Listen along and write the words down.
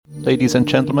Ladies and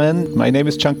gentlemen, my name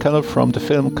is John Keller from the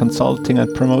Film Consulting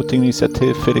and Promoting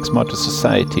Initiative Felix Martyr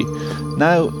Society.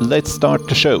 Now, let's start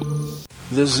the show.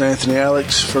 This is Anthony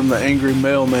Alex from the Angry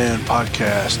Mailman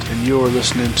podcast, and you're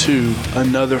listening to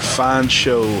another fine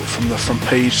show from the From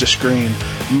Page to Screen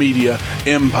Media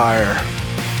Empire.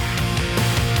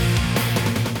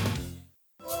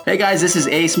 Hey guys, this is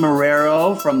Ace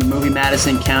Marrero from the movie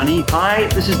Madison County. Hi,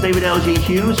 this is David L.J.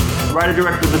 Hughes,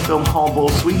 writer-director of the film Hall Bowl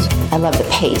Suites. I love the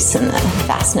pace and the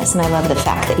fastness, and I love the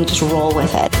fact that you just roll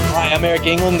with it. Hi, I'm Eric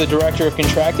England, the director of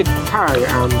Contracted. Hi,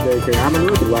 I'm J.K.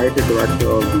 Amenwood, the writer-director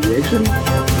of Deviation.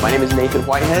 My name is Nathan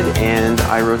Whitehead, and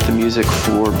I wrote the music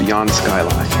for Beyond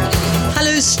Skyline.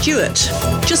 Hello, Stuart.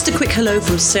 Just a quick hello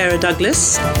from Sarah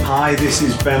Douglas. Hi, this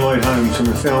is Ben Lloyd Holmes from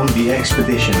the film The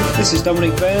Expedition. This is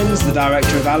Dominic Burns, the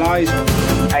director of Allies.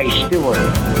 Hey, Stuart.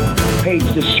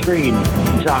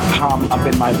 PageToScreen.com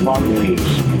up in my bug piece.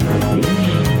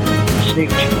 Snake,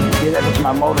 that's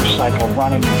my motorcycle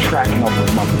running and tracking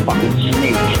over my fucking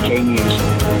snake genius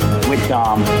with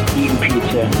eating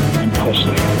pizza and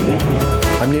pussy.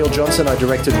 I'm Neil Johnson. I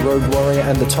directed Rogue Warrior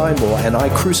and The Time War, and I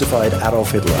crucified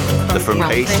Adolf Hitler. The From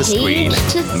Page to Screen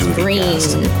movie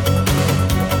cast.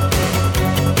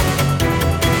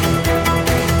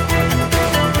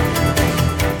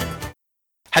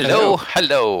 Hello. How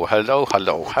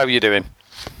are you doing?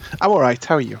 I'm all right.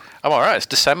 How are you? I'm all right. It's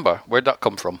December. Where'd that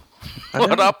come from?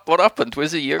 What happened?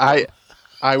 Was it a year ago?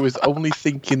 I was only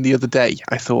thinking the other day.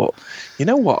 I thought, you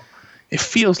know what? It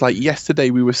feels like yesterday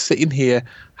we were sitting here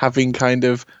having kind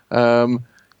of,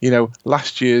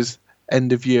 last year's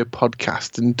end of year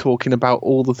podcast and talking about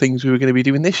all the things we were going to be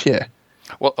doing this year.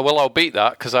 Well, I'll beat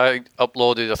that because I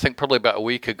uploaded, I think probably about a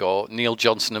week ago, Neil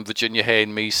Johnson and Virginia Hay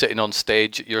and me sitting on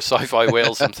stage at your Sci-Fi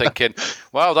Wales and thinking,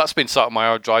 wow, that's been sat on my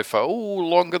hard drive for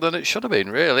longer than it should have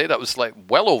been, really. That was like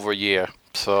well over a year.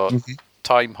 So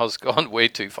time has gone way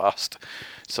too fast.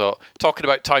 So talking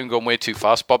about time going way too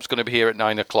fast, Bob's going to be here at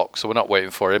 9 o'clock, so we're not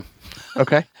waiting for him.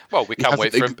 Okay. Well, we can't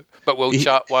wait for him, but we'll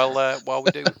chat while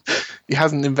we do. He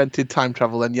hasn't invented time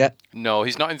travel then yet? No,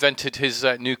 he's not invented his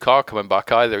new car coming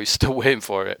back either. He's still waiting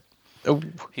for it. Oh.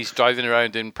 He's driving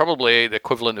around in probably the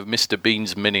equivalent of Mr.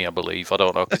 Bean's Mini, I believe. I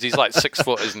don't know, because he's like 6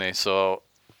 foot, isn't he? So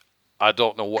I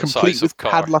don't know what Complete size of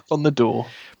car. Padlock on the door.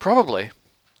 Probably.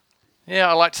 Yeah,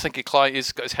 I like to think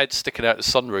he's got his head sticking out the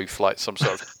sunroof like some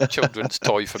sort of children's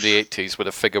toy from the 80s where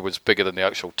the figure was bigger than the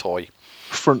actual toy.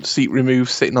 Front seat removed,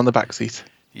 sitting on the back seat.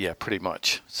 Yeah, pretty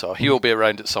much. So he will be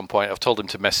around at some point. I've told him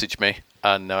to message me,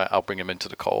 and I'll bring him into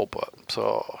the call. But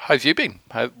so, how have you been?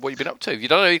 What have you been up to? You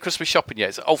don't know your Christmas shopping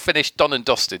yet? Is it all finished, done and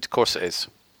dusted? Of course it is.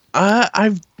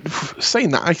 I've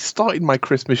saying that I started my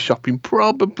Christmas shopping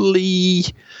probably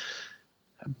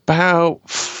about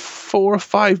 4 or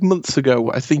 5 months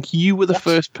ago. I think you were the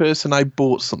first person I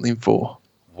bought something for.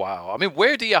 Wow. I mean,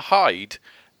 where do you hide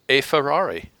a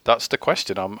Ferrari? That's the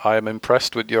question. I am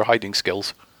impressed with your hiding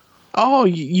skills. Oh,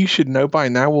 you should know by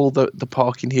now. All the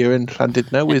parking here in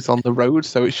Llandudno is on the road,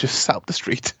 so it's just south the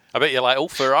street. I bet you're like,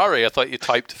 Ferrari. I thought you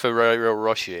typed Ferrero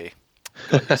Rocher.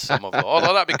 Some of them.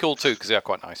 Although that'd be cool too, because they're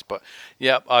quite nice. But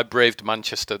yeah, I braved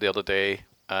Manchester the other day,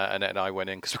 and then I went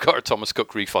in because we got our Thomas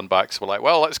Cook refund back. So we're like,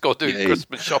 well, let's go do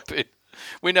Christmas shopping.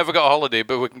 We never got a holiday,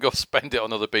 but we can go spend it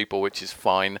on other people, which is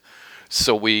fine.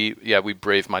 So we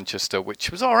braved Manchester,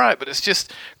 which was all right. But it's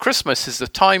just Christmas is the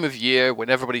time of year when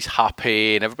everybody's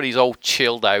happy and everybody's all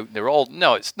chilled out. And they're all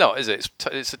it's not, is it?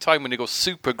 It's a time when they go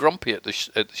super grumpy at the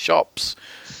shops.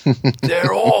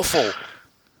 They're awful.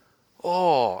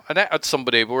 Oh, and I had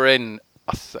somebody. We're in.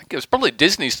 I think it was probably a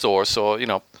Disney store. So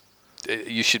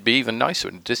you should be even nicer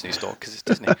in a Disney store because it's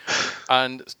Disney.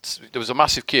 And there was a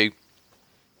massive queue.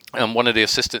 And one of the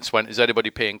assistants went, is anybody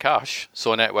paying cash?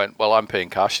 So Annette went, well, I'm paying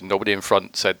cash. And nobody in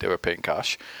front said they were paying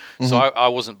cash. Mm-hmm. So I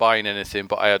wasn't buying anything,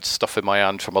 but I had stuff in my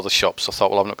hand from other shops. I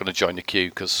thought, well, I'm not going to join the queue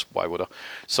because why would I?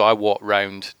 So I walked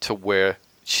round to where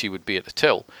she would be at the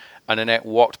till. And Annette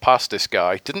walked past this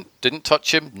guy, didn't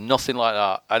touch him, nothing like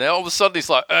that. And then all of a sudden he's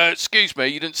like, excuse me,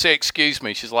 you didn't say excuse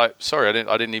me. She's like, sorry, I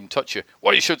didn't even touch you.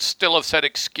 Well, you should still have said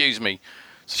excuse me.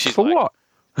 So she's For what?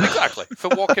 Exactly, for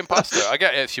walking past her. I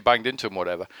get it if she banged into him or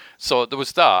whatever. So there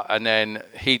was that, and then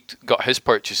he got his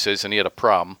purchases and he had a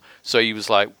pram. So he was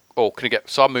like, oh, can I get...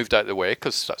 So I moved out of the way,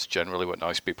 because that's generally what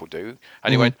nice people do.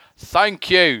 And he went, thank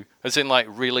you, as in like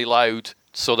really loud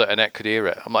so that Annette could hear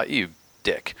it. I'm like, you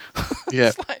dick.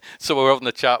 Yeah. So we were having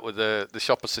a chat with the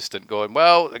shop assistant going,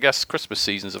 well, I guess Christmas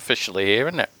season's officially here,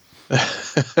 isn't it?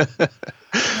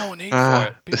 No need for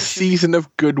it. The season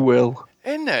of goodwill.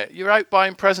 Isn't it? You're out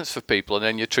buying presents for people, and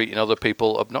then you're treating other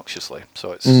people obnoxiously.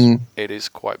 So it is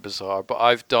quite bizarre. But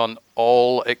I've done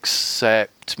all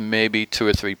except maybe 2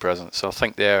 or 3 presents. So I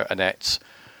think they're Annette's.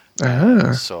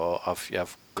 So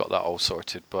I've got that all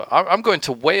sorted. But I'm going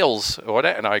to Wales, or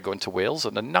Annette and I are going to Wales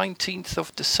on the 19th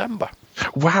of December.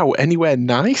 Wow, anywhere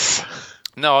nice?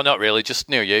 No, not really. Just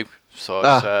near you. So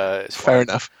it's fair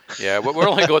enough. Yeah, we're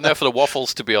only going there for the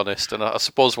waffles, to be honest. And I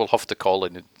suppose we'll have to call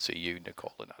in and see you,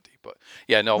 Nicole and Addy. But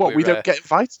yeah, no. We don't get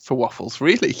invited for waffles,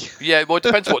 really? Yeah, well, it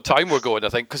depends what time we're going, I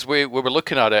think, because we were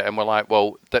looking at it and we're like,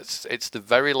 well, it's the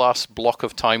very last block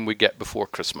of time we get before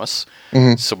Christmas,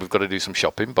 so we've got to do some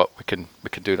shopping, but we can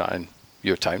do that in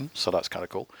your town, so that's kind of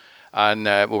cool. And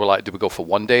we were like, do we go for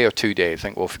 1 day or 2 days? I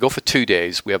think, well, if we go for 2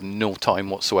 days, we have no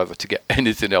time whatsoever to get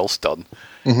anything else done.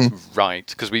 Right,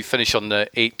 because we finish on the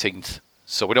 18th.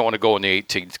 So we don't want to go on the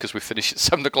 18th because we finish at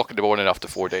 7 o'clock in the morning after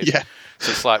 4 days. Yeah.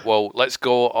 So it's like, well, let's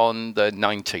go on the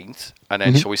 19th, and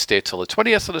then shall we stay till the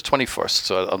 20th or the 21st?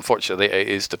 So unfortunately, it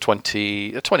is the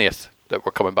 20th that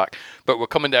we're coming back. But we're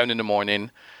coming down in the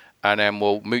morning, and then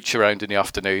we'll mooch around in the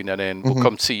afternoon, and then we'll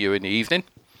come see you in the evening.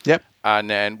 Yep. And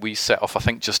then we set off, I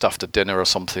think, just after dinner or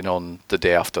something on the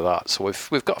day after that. So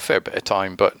we've got a fair bit of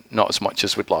time, but not as much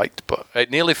as we'd liked. But it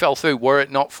nearly fell through. Were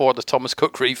it not for the Thomas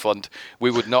Cook refund,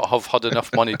 we would not have had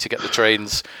enough money to get the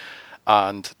trains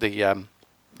and the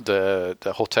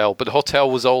hotel. But the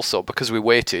hotel was also, because we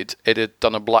waited, it had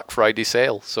done a Black Friday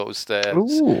sale. So it's the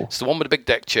one with the big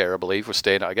deck chair, I believe, we're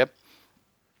staying at again.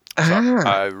 So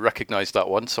I recognised that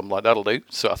one, so I'm like, that'll do.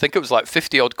 So I think it was like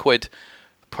 50 odd quid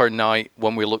per night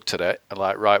when we looked at it, and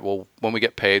like, right, well, when we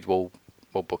get paid, we'll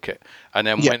book it. And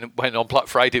then when on Black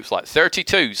Friday it was like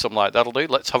 32, so I'm like, that'll do.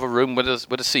 Let's have a room with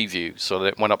a sea view. So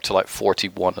it went up to like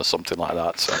 41 or something like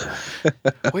that. So,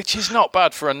 which is not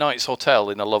bad for a night's hotel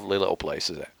in a lovely little place,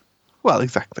 is it? Well,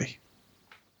 exactly.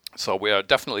 So we are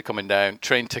definitely coming down.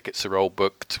 Train tickets are all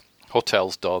booked.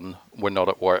 Hotel's done. We're not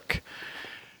at work.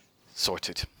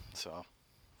 Sorted. So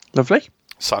lovely.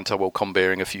 Santa will come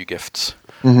bearing a few gifts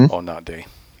on that day.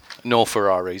 No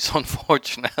Ferraris,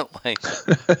 unfortunately.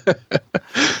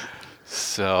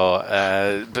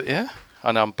 So, but yeah,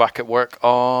 and I'm back at work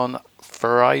on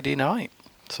Friday night.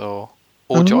 So,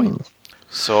 all joy.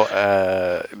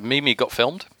 So, Mimi got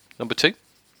filmed, number 2.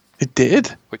 It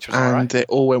did, which was all right. And it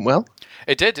all went well.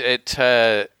 It did.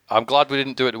 I'm glad we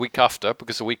didn't do it the week after,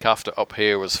 because the week after up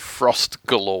here was frost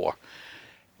galore.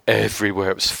 Everywhere.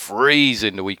 It was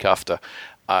freezing the week after.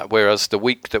 Whereas the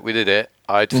week that we did it,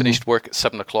 I'd finished work at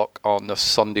 7 o'clock on the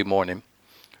Sunday morning,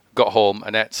 got home,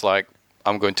 and it's like,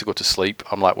 I'm going to go to sleep.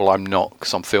 I'm like, well, I'm not,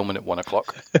 because I'm filming at 1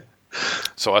 o'clock.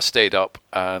 So I stayed up,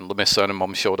 and Lamissa and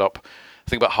Mum showed up, I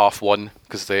think about 1:30,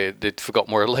 because they'd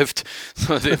forgotten where I lived.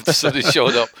 So they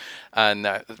showed up, and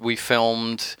we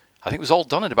filmed, I think it was all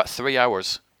done in about 3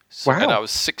 hours. Wow. And that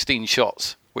was 16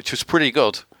 shots, which was pretty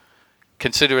good,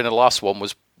 considering the last one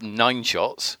was 9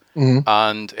 shots.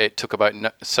 And it took about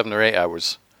 7 or 8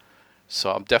 hours. So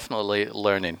I'm definitely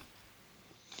learning.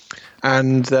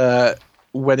 And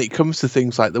when it comes to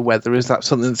things like the weather, is that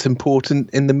something that's important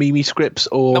in the Mimi scripts,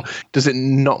 or does it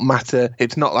not matter?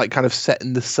 It's not like kind of set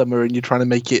in the summer and you're trying to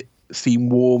make it seem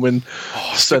warm and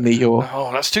sunny. Oh,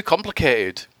 that's too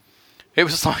complicated. It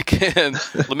was like,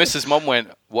 Lamissa's mum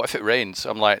went, what if it rains?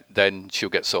 I'm like, then she'll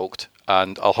get soaked.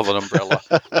 And I'll have an umbrella,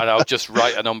 and I'll just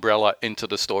write an umbrella into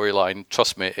the storyline.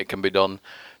 Trust me, it can be done.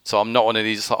 So I'm not one of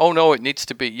these, like, oh no, it needs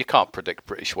to be, you can't predict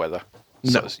British weather.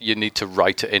 So you need to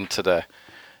write it into the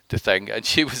thing. And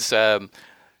she was,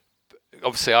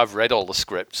 obviously I've read all the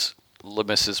scripts.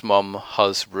 Lamissa's mum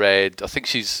has read, I think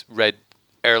she's read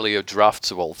earlier drafts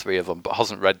of all 3 of them, but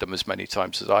hasn't read them as many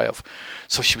times as I have.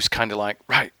 So she was kind of like,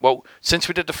 right, well, since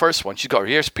we did the first one, she's got her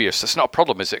ears pierced. That's not a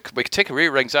problem, is it? We can take her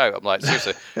earrings out. I'm like,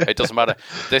 seriously, it doesn't matter.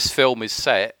 This film is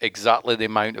set exactly the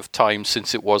amount of time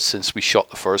since we shot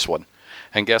the first one.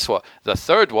 And guess what? The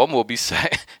third one will be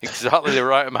set exactly the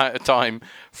right amount of time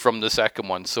from the second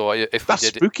one. So if that's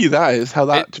we did spooky, that is how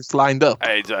that just lined up.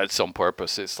 It's on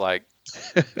purpose. It's like,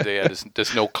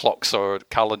 there's no clocks or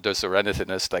calendars or anything in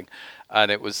this thing. And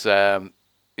it was, so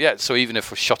even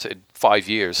if we shot it in 5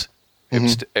 years,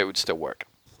 it would still work.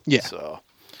 Yeah. So,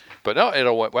 but no, it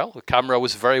all went well. The camera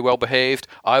was very well behaved.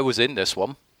 I was in this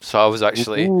one. So I was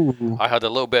actually, I had a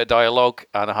little bit of dialogue,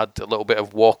 and I had a little bit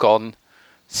of walk-on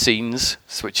scenes,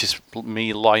 which is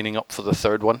me lining up for the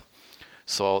third one.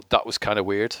 So that was kind of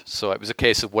weird. So it was a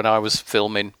case of when I was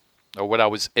filming, or when I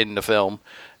was in the film,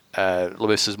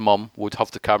 Lamissa's mum would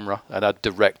have the camera, and I'd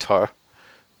direct her.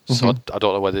 So I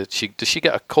don't know whether does she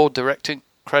get a co-directing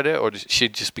credit, or does she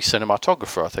just be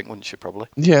cinematographer? I think, wouldn't she, probably?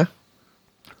 Yeah.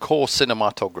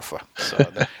 Co-cinematographer. So,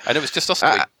 and it was just us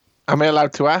three. Am I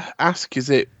allowed to ask? Is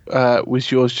it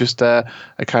was yours just a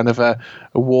kind of a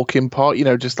walk-in part? You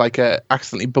know, just like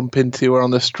accidentally bump into her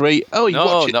on the street. Oh, you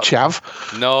watch it, chav?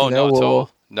 No, not at all.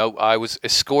 No, I was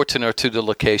escorting her to the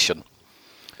location.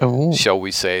 Oh, shall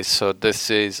we say? So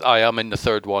I am in the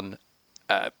third one,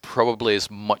 probably as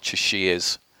much as she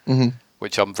is,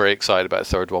 which I'm very excited about the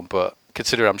third one. But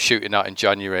considering I'm shooting that in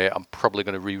January, I'm probably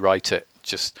going to rewrite it.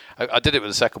 I did it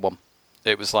with the second one.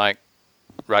 It was like,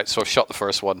 right, so I shot the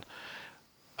first one.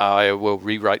 I will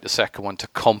rewrite the second one to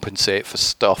compensate for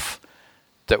stuff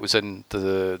that was in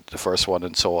the first one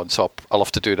and so on. So I'll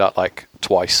have to do that like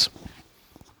twice.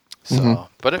 So,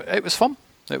 but it was fun.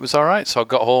 It was all right. So I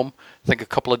got home. I think a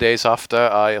couple of days after,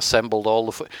 I assembled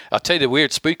all the. I'll tell you the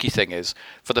weird, spooky thing is,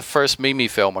 for the first Mimi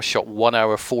film, I shot 1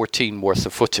 hour 14 worth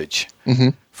of footage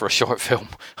for a short film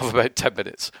of about 10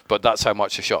 minutes. But that's how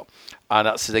much I shot. And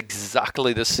that's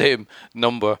exactly the same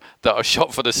number that I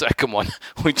shot for the second one,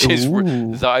 which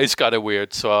that is kind of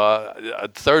weird. So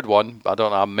third one, I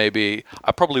don't know, maybe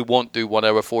I probably won't do 1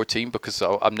 hour 14 because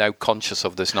I'm now conscious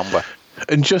of this number.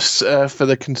 And just for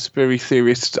the conspiracy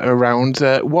theorists around,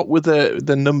 what were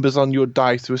the numbers on your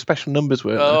dice? There were special numbers,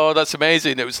 weren't there? Oh, that's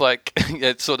amazing. It was like,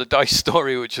 so the dice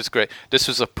story, which was great. This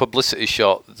was a publicity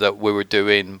shot that we were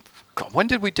doing. God, when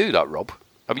did we do that, Rob?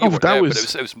 I mean, you weren't there,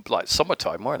 but it was like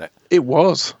summertime, weren't it? It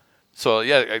was. So,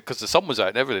 yeah, because the sun was out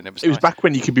and everything. It was nice. Back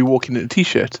when you could be walking in a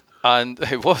T-shirt. And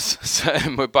it was.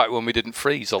 We're back when we didn't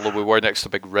freeze, although we were next to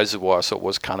a big reservoir, so it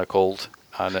was kind of cold.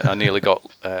 And I nearly got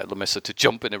Lamissa to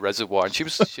jump in a reservoir, and she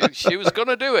was going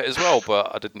to do it as well,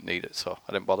 but I didn't need it, so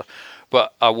I didn't bother.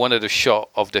 But I wanted a shot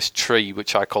of this tree,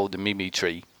 which I call the Mimi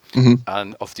tree,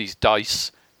 and of these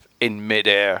dice in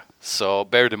midair. So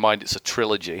bear in mind it's a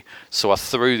trilogy. So I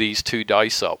threw these 2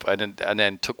 dice up and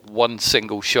then took one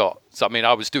single shot. So I mean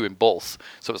I was doing both.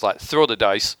 So it was like throw the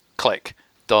dice, click,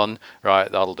 done.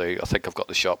 Right, that'll do. I think I've got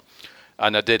the shot.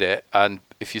 And I did it. And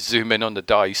if you zoom in on the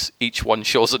dice, each one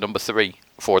shows a number 3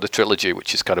 for the trilogy,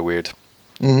 which is kind of weird.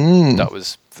 That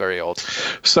was very odd.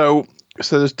 So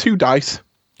there's 2 dice.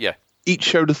 Yeah. Each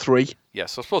showed a 3. Yeah,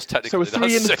 so I suppose technically so a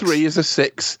 3 and a 3 is a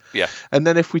 6. Yeah. And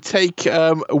then if we take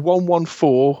a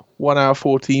 114, 1 hour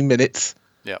 14 minutes.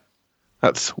 Yeah.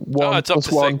 That's 1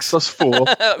 plus 1 plus 4.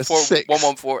 That's 6.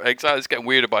 114. Exactly. It's getting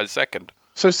weirder by the second.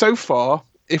 So far,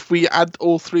 if we add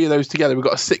all 3 of those together, we've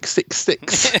got a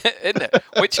 666. Isn't it?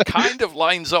 Which kind of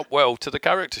lines up well to the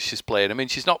character she's playing. I mean,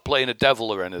 she's not playing a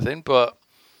devil or anything, but,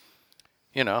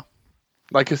 you know.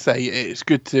 Like I say, it's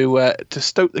good to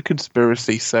stoke the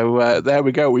conspiracy. So there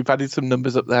we go. We've added some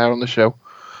numbers up there on the show.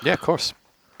 Yeah, of course.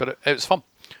 But it was fun.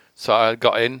 So I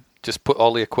got in, just put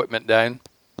all the equipment down,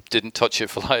 didn't touch it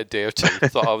for like a day or 2.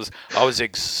 Thought I was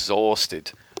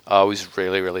exhausted. I was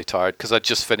really, really tired because I'd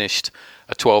just finished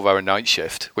a 12-hour night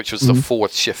shift, which was the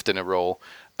 4th shift in a row,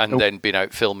 and then been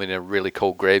out filming in a really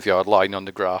cold graveyard, lying on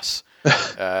the grass,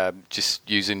 just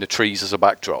using the trees as a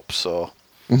backdrop. So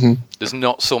there's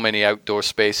not so many outdoor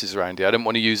spaces around here. I didn't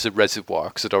want to use the reservoir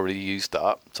because I'd already used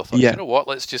that. So I thought, you know what,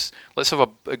 let's have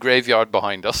a graveyard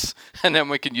behind us, and then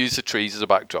we can use the trees as a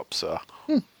backdrop. So,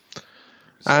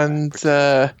 and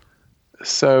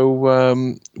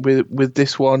with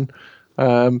this one.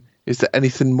 Is there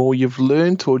anything more you've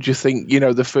learned, or do you think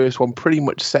the first one pretty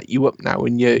much set you up now,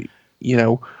 and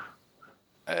you're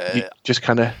just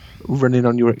kind of running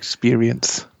on your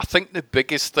experience? I think the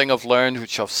biggest thing I've learned,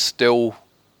 which I've still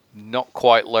not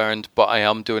quite learned, but I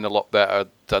am doing a lot better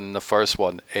than the first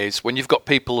one, is when you've got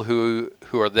people who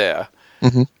are there,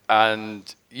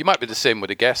 and you might be the same with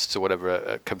the guests or whatever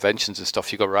at conventions and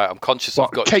stuff. You go, right, I'm conscious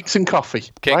I've got cakes and coffee.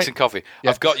 Cakes and coffee. Yeah.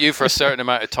 I've got you for a certain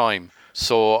amount of time.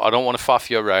 So I don't want to faff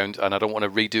you around, and I don't want to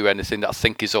redo anything that I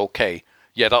think is okay.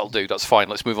 Yeah, that'll do. That's fine.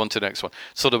 Let's move on to the next one.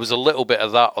 So there was a little bit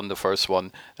of that on the first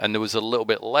one, and there was a little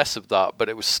bit less of that, but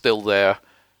it was still there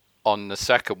on the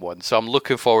second one. So I'm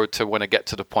looking forward to when I get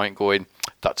to the point going,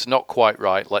 that's not quite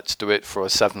right. Let's do it for a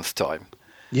 7th time.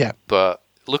 Yeah. But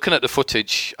looking at the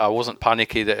footage, I wasn't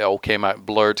panicky that it all came out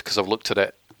blurred because I've looked at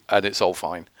it, and it's all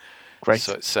fine. Great.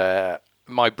 So it's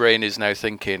my brain is now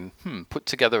thinking, put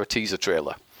together a teaser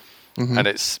trailer. And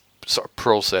it's sort of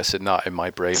processing that in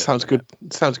my brain. Sounds good.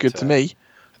 Sounds good to me.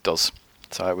 It does.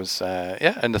 So I was,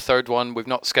 and the third one, we've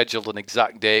not scheduled an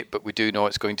exact date, but we do know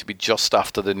it's going to be just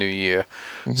after the new year.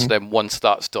 So then once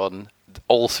that's done,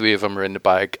 all 3 of them are in the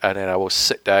bag, and then I will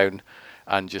sit down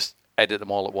and just edit them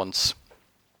all at once.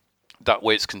 That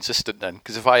way it's consistent then.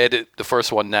 Because if I edit the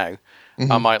first one now,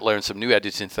 I might learn some new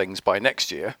editing things by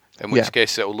next year, in which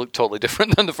case it will look totally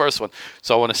different than the first one.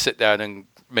 So I want to sit down and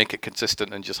make it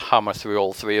consistent and just hammer through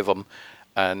all 3 of them.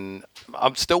 And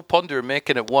I'm still pondering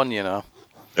making it one,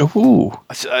 Ooh.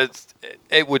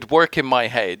 It would work in my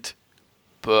head,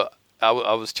 but I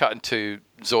was chatting to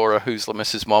Zora, who's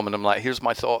Mrs. Mom, and I'm like, here's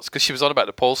my thoughts, because she was on about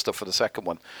the poster for the second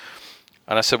one.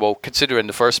 And I said, well, considering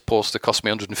the first poster cost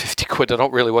me 150 quid, I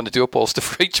don't really want to do a poster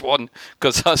for each one,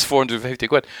 because that's 450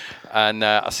 quid. And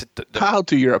I said... How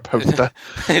do you a poster?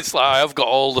 It's like, I've got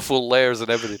all the full layers and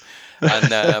everything.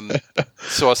 And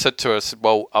so I said to her, I said,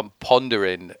 well, I'm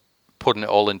pondering putting it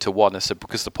all into one. I said,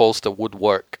 because the poster would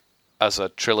work as a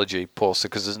trilogy poster,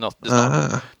 because there's not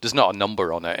a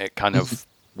number on it. It kind of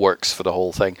works for the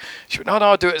whole thing. She went,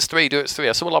 no, do it as 3, do it as 3.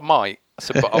 I said, well, I might. I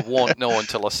said, but I won't know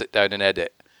until I sit down and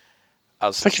edit.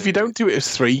 Like if you don't do it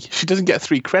as 3, she doesn't get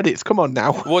 3 credits. Come on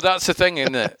now. Well, that's the thing,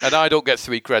 isn't it? And I don't get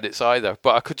 3 credits either.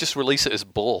 But I could just release it as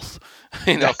both.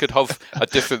 I could have a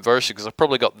different version, because I've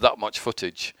probably got that much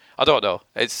footage. I don't know.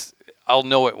 I'll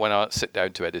know it when I sit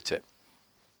down to edit it.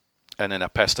 And then I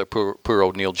pester poor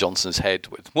old Neil Johnson's head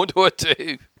with, what do I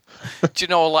do? Do you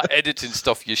know all that editing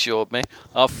stuff you showed me?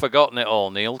 I've forgotten it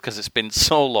all, Neil, because it's been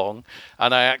so long.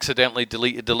 And I accidentally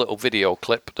deleted the little video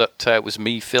clip that was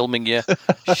me filming you,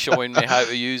 showing me how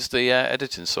to use the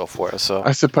editing software. So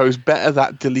I suppose better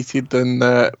that deleted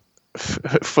than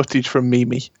footage from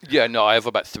Mimi. Yeah, no, I have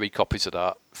about 3 copies of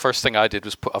that. First thing I did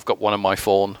was I've got one on my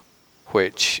phone,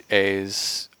 which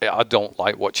is... I don't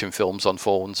like watching films on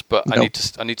phones, but no. I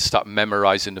need to start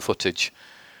memorizing the footage,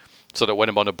 so that when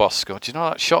I'm on a bus, go, do you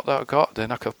know that shot that I got?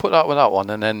 Then I could put that with that one,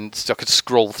 and then I could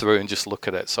scroll through and just look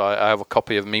at it. So I have a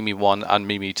copy of Mimi 1 and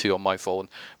Mimi 2 on my phone.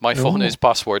 My phone is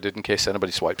passworded in case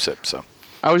anybody swipes it. So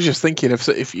I was just thinking,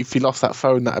 if you lost that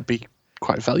phone, that'd be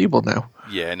quite valuable now.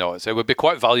 Yeah, no, it would be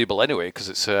quite valuable anyway, because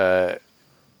it's an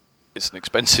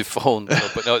expensive phone. So,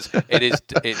 but no,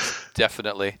 it's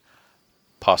definitely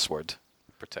password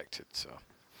protected. So.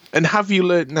 And have you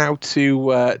learnt now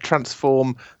to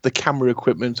transform the camera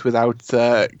equipment without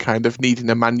kind of needing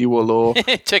a manual or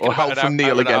help from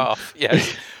Neil again? Yeah,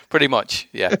 pretty much.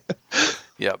 Yeah,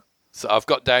 yeah. So I've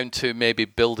got down to maybe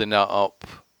building that up.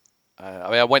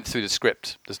 I went through the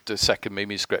script, the second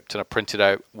Mimi script, and I printed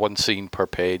out 1 scene per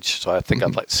page. So I think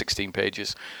I'd like 16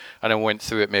 pages, and I went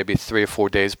through it maybe 3 or 4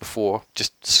 days before,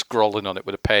 just scrolling on it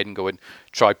with a pen, going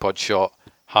tripod shot,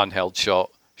 handheld shot,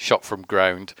 shot from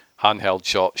ground, handheld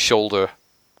shot, shoulder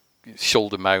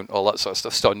mount, all that sort of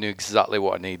stuff. So I knew exactly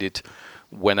what I needed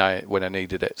when I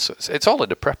needed it. So it's all in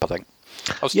the prep, I think.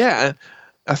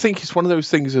 I think it's one of those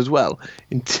things as well.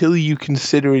 Until you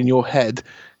consider in your head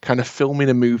kind of filming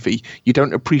a movie, you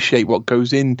don't appreciate what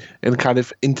goes in and kind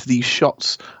of into these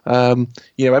shots.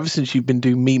 Ever since you've been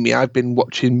doing Mimi, I've been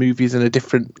watching movies in a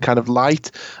different kind of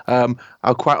light.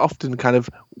 I'll quite often kind of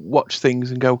watch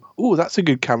things and go, oh, that's a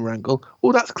good camera angle.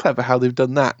 Oh, that's clever how they've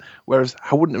done that. Whereas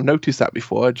I wouldn't have noticed that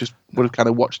before. I just would have kind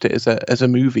of watched it as a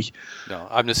movie. No,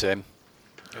 I'm the same.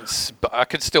 But I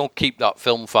can still keep that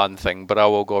film fan thing, but I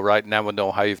will go, right, now I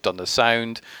know how you've done the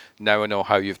sound, now I know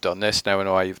how you've done this, now I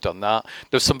know how you've done that.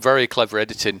 There's some very clever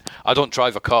editing. I don't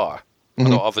drive a car. I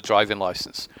don't have a driving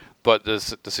license. But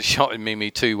there's a shot in Mimi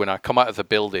 2 when I come out of the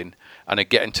building and I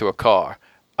get into a car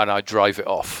and I drive it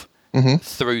off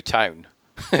through town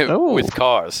with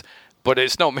cars. But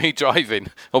it's not me driving,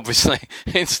 obviously.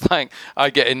 It's like I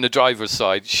get in the driver's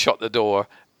side, shut the door,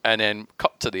 and then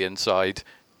cut to the inside,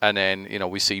 and then,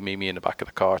 we see Mimi in the back of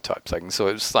the car type thing. So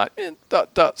it's like,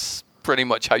 that's pretty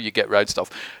much how you get around stuff.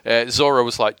 Zora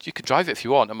was like, you can drive it if you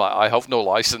want. I'm like, I have no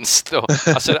license. So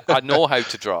I said, I know how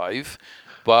to drive,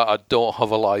 but I don't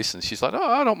have a license. She's like, no,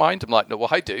 I don't mind. I'm like, no, well,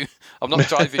 I do. I'm not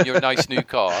driving your nice new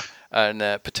car and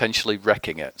potentially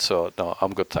wrecking it. So no,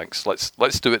 I'm good, thanks.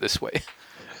 Let's do it this way.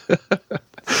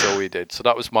 So we did. So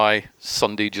that was my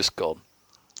Sunday just gone.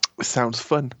 It sounds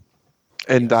fun.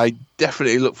 And I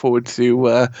definitely look forward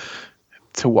to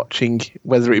watching,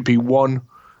 whether it be one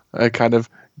kind of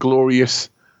glorious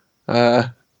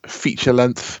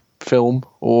feature-length film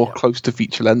or close to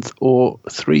feature-length, or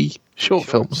 3 short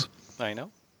films. I know.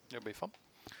 It'll be fun.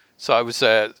 So I was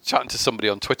chatting to somebody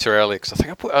on Twitter earlier, because I think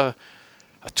I put a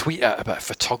tweet out about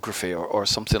photography or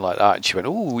something like that, and she went,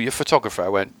 oh, you're a photographer? I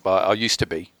went, well, I used to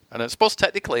be. And I suppose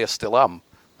technically I still am.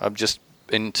 I'm just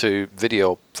into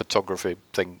video photography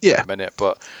thing at the minute,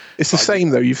 but it's the same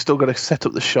though. You've still got to set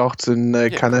up the shot and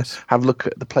kind of have a look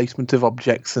at the placement of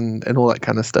objects and all that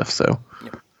kind of stuff.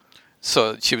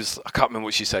 So she was, I can't remember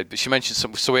what she said, but she mentioned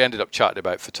some. So we ended up chatting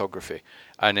about photography,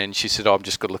 and then she said, "Oh, I'm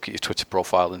just going to look at your Twitter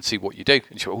profile and see what you do."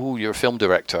 And she went, "Oh, you're a film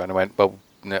director," and I went, "Well,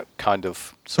 no, kind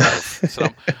of, sort of." So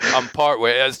I'm part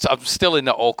way. I'm still in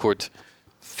that awkward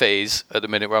phase at the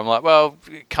minute where I'm like, well,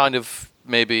 kind of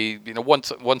maybe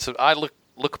once I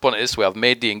look upon it this way, I've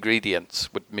made the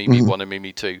ingredients with Mimi 1 and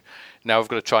Mimi 2. Now I've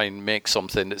got to try and make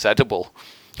something that's edible.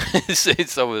 it's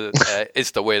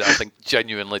the way that I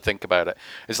genuinely think about it.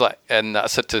 It's like, and I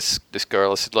said to this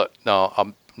girl, I said, look, no,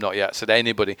 I'm not yet. I said,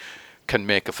 anybody can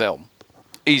make a film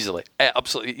easily,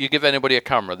 absolutely. You give anybody a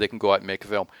camera, they can go out and make a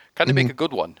film. Can they make a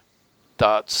good one?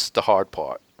 That's the hard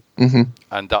part,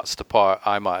 and that's the part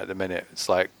I'm at the minute. It's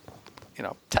like,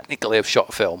 technically I've shot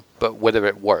a film, but whether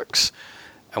it works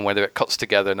and whether it cuts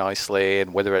together nicely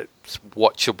and whether it's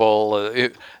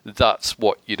watchable, that's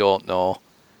what you don't know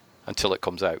until it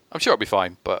comes out. I'm sure it'll be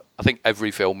fine, but I think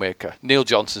every filmmaker, Neil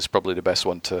Johnson's probably the best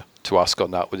one to ask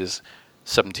on that with his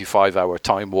 75-hour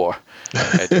Time War,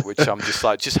 which I'm just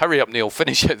like, just hurry up, Neil,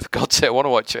 finish it, for God's sake, I want to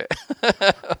watch it.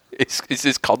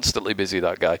 He's constantly busy,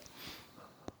 that guy.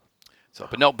 So,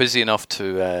 but not busy enough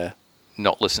to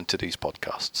not listen to these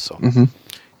podcasts. So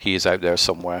he is out there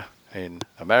somewhere in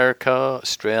America,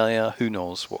 Australia, who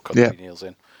knows what country Neil's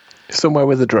in. Somewhere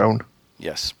with a drone.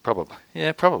 Yes, probably.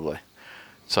 Yeah, probably.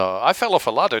 So I fell off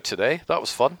a ladder today. That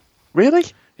was fun. Really?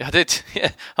 Yeah, I did.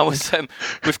 Yeah, I was.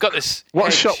 We've got this.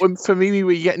 What shot for me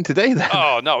were you getting today then?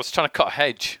 Oh no, I was trying to cut a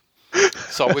hedge.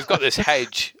 So we've got this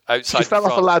hedge outside. You fell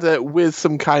off a ladder with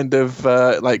some kind of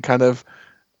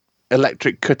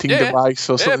electric cutting device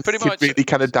or something. Pretty to much. Really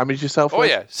kind of damage yourself. Oh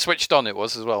yeah, switched on it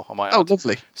was as well. I might add. Oh,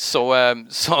 lovely. So I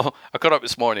got up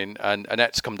this morning and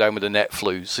Annette's come down with a net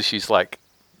flu. So she's like,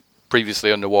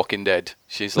 previously on The Walking Dead.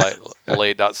 She's like,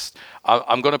 late.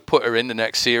 I'm going to put her in the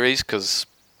next series because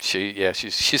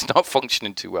she's not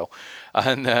functioning too well.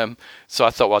 And so I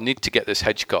thought, well, I need to get this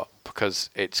hedge cut because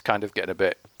it's kind of getting a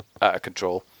bit out of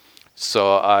control.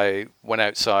 So I went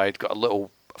outside,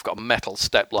 I've got a metal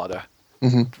step ladder,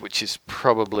 which is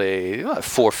probably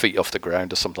 4 feet off the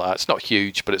ground or something like that. It's not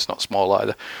huge, but it's not small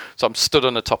either. So I'm stood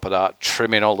on the top of that,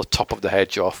 trimming all the top of the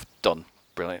hedge off. Done.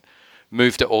 Brilliant.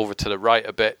 Moved it over to the right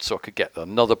a bit so I could get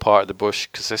another part of the bush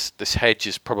because this hedge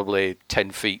is probably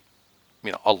 10 feet,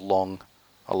 along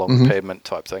the pavement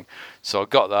type thing. So I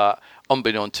got that.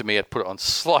 Unbeknown to me, I'd put it on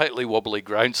slightly wobbly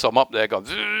ground. So I'm up there going,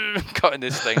 cutting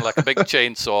this thing like a big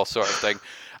chainsaw sort of thing.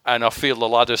 And I feel the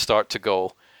ladder start to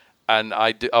go. And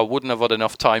I wouldn't have had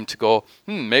enough time to go,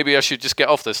 maybe I should just get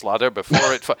off this ladder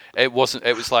before it wasn't.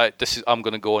 It was like, I'm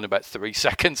going to go in about 3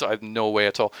 seconds. I have no way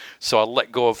at all. So I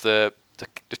let go of the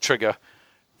trigger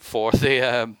for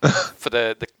the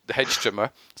hedge trimmer.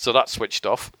 So that switched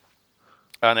off.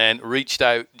 And then reached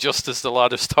out just as the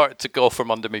ladder started to go from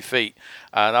under my feet.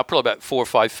 And I probably about 4 or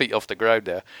 5 feet off the ground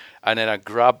there. And then I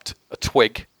grabbed a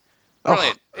twig.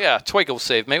 Brilliant. Yeah, a twig will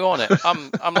save me, won't it?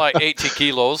 I'm like 80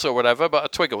 kilos or whatever, but a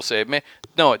twig will save me.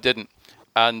 No, it didn't.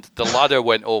 And the ladder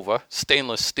went over,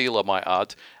 stainless steel I might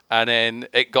add, and then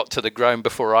it got to the ground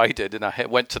before I did, and I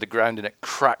went to the ground and it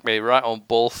cracked me right on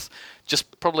both,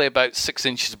 just probably about 6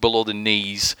 inches below the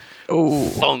knees. Oh,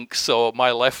 thunk! So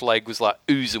my left leg was like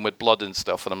oozing with blood and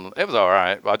stuff, and it was all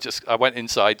right. I went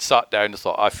inside, sat down, and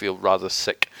thought I feel rather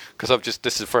sick because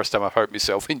this is the first time I've hurt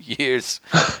myself in years,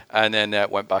 and then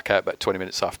went back out about 20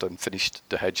 minutes after and finished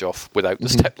the hedge off without the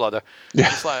step ladder.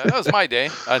 Yeah, it's like that was my day,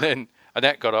 and then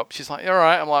Annette got up. She's like, "You all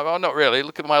right?" I'm like, "Oh, not really.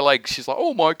 Look at my legs." She's like,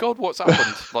 "Oh my God, what's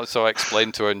happened?" So I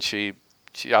explained to her, and she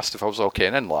asked if I was okay,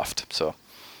 and then laughed. So,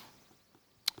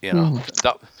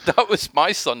 that was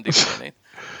my Sunday morning.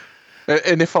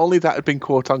 And if only that had been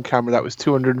caught on camera, that was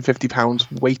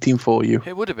 £250 waiting for you.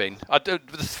 It would have been. The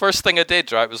first thing I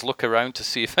did, right, was look around to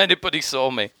see if anybody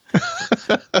saw me.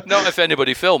 Not if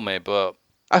anybody filmed me, but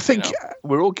I think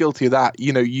we're all guilty of that.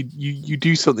 You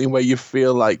do something where you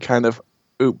feel like kind of,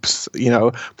 oops,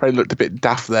 probably looked a bit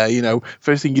daft there.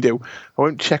 First thing you do, I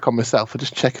won't check on myself. I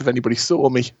just check if anybody saw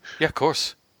me. Yeah, of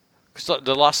course. Because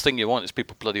the last thing you want is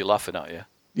people bloody laughing at you.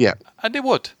 Yeah, and they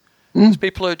would. Because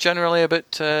people are generally a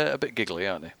bit giggly,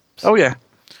 aren't they? So, oh yeah.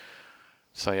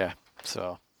 So yeah.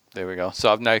 So there we go.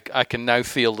 So I can now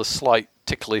feel the slight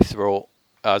tickly throat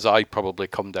as I probably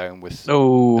come down with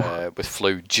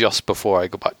flu just before I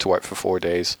go back to work for 4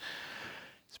 days.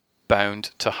 It's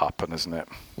bound to happen, isn't it?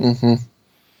 Mm-hmm.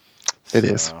 It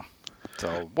is.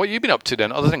 So what have you been up to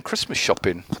then, other than Christmas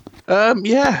shopping?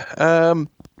 Well,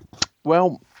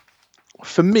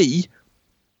 for me,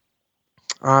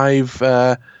 I've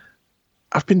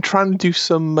been trying to do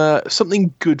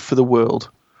something good for the world.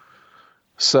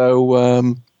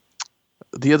 So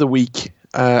the other week,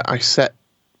 I set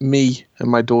me and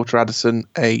my daughter Addison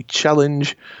a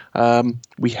challenge.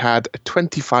 We had a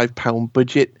 £25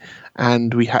 budget,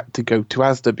 and we had to go to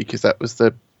Asda because that was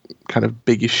the kind of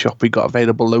biggest shop we got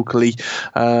available locally,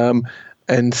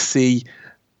 and see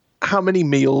how many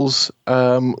meals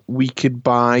we could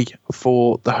buy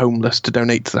for the homeless to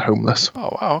donate to the homeless.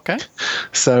 Oh, wow, okay.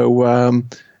 So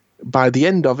by the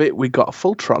end of it, we got a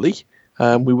full trolley.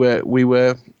 We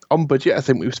were on budget. I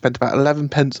think we've spent about 11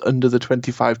 pence under the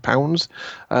 £25,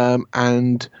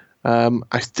 and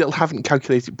I still haven't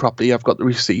calculated properly. I've got the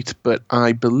receipt, but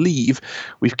I believe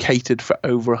we've catered for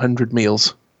over 100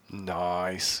 meals.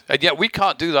 Nice. And yet we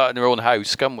can't do that in our own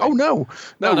house, can we? Oh, no.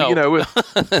 No. Don't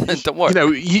worry. You know,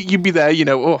 you'd be there,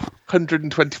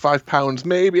 £125.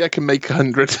 Maybe I can make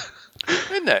 100.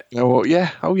 Isn't it?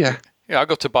 Yeah. Oh, yeah. Yeah, I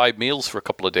got to buy meals for a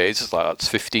couple of days. It's like, that's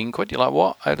 15 quid. You're like,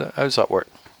 what? How's that work?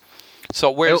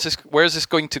 So where's this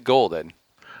going to go then?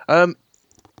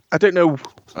 I don't know.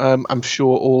 I'm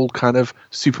sure all kind of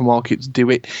supermarkets do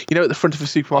it. At the front of a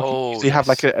supermarket, you have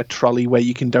like a trolley where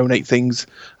you can donate things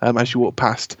as you walk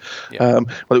past. Yeah.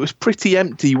 Well, it was pretty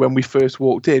empty when we first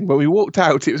walked in. When we walked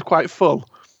out, it was quite full.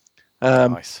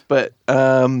 Nice. But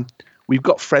we've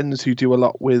got friends who do a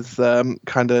lot with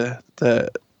the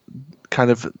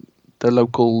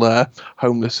local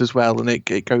homeless as well, and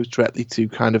it goes directly to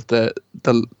kind of the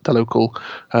local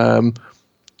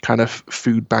kind of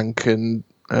food bank and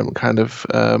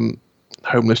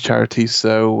homeless charities.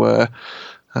 So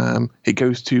it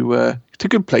goes to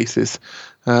good places.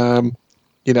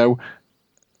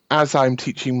 As I'm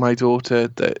teaching my daughter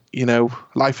that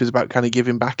life is about kind of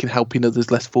giving back and helping others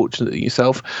less fortunate than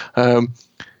yourself.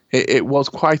 It was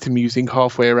quite amusing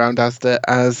halfway around as the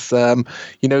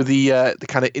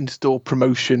kind of in-store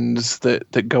promotions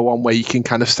that go on where you can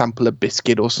kind of sample a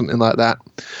biscuit or something like that.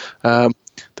 There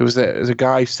was a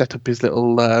guy set up his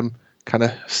little kind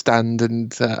of stand,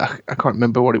 and I can't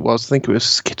remember what it was. I think it was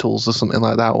Skittles or something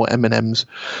like that, or M&Ms.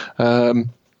 And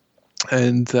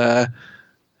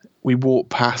we walked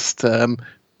past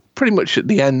pretty much at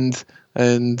the end,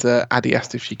 and Addie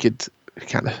asked if she could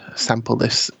kind of sample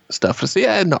this stuff. I said,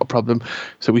 yeah, not a problem.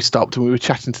 So we stopped and we were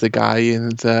chatting to the guy,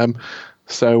 and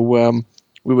so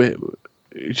we were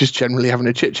just generally having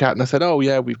a chit chat, and I said, oh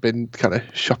yeah, we've been kind of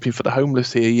shopping for the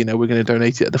homeless here, we're going to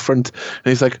donate it at the front.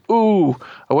 And he's like, ooh,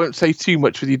 I won't say too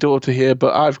much with your daughter here,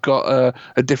 but I've got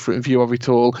a different view of it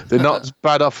all. They're not as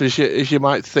bad off as you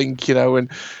might think, and I was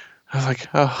like,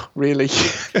 oh, really?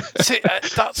 See,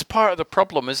 that's part of the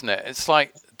problem, isn't it? It's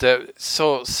like,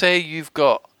 so say you've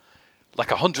got like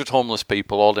 100 homeless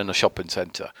people all in a shopping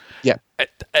centre. Yeah.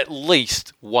 At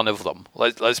least one of them,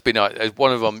 let's be nice,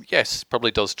 one of them, yes,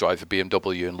 probably does drive a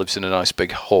BMW and lives in a nice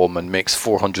big home and makes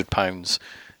 £400,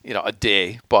 a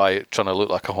day by trying to look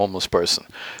like a homeless person.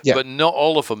 Yeah. But not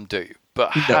all of them do.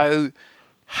 But how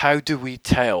do we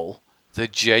tell the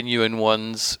genuine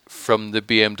ones from the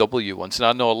BMW ones? And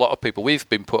I know a lot of people, we've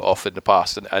been put off in the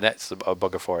past, and Annette's a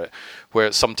bugger for it,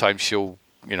 where sometimes she'll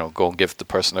go and give the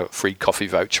person a free coffee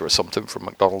voucher or something from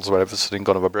McDonald's or whatever, so they can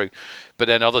go and have a brew. But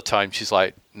then other times she's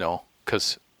like, no,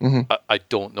 because I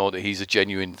don't know that he's a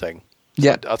genuine thing. So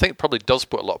yeah, I think it probably does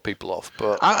put a lot of people off.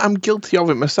 But I'm guilty of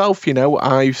it myself.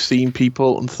 I've seen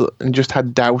people and just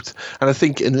had doubt. And I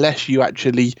think unless you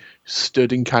actually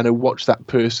stood and kind of watched that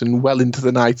person well into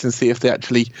the night and see if they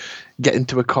actually get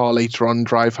into a car later on,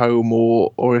 drive home,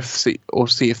 or see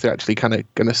if they're actually kind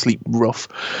of going to sleep rough,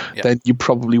 then you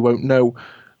probably won't know.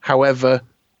 However,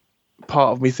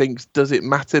 part of me thinks, does it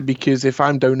matter? Because if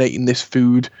I'm donating this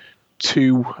food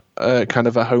to kind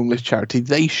of a homeless charity,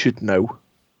 they should know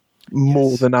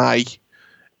more than I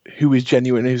who is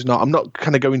genuine and who's not. I'm not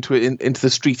kind of going to into the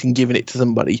street and giving it to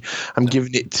somebody. I'm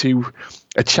giving it to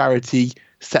a charity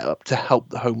set up to help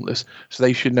the homeless, so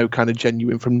they should know kind of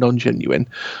genuine from non-genuine.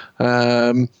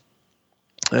 We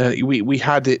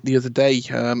had it the other day.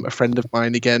 A friend of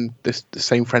mine, again, the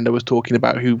same friend I was talking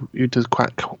about, who does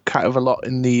quite kind of a lot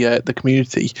in the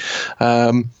community.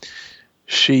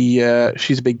 She's a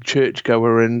big church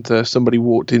goer, and somebody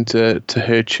walked into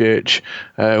her church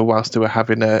whilst they were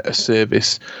having a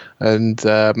service, and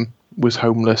was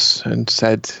homeless, and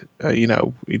said,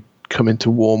 he'd come in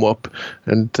to warm up,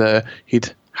 and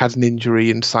he'd had an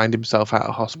injury and signed himself out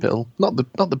of hospital. Not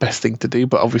the best thing to do,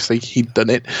 but obviously he'd done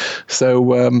it.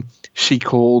 So she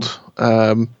called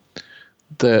the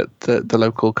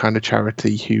local kind of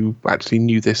charity who actually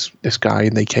knew this guy,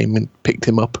 and they came and picked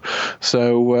him up.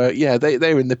 So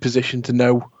they're in the position to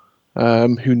know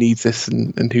who needs this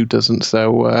and who doesn't.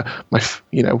 So my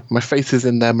faith is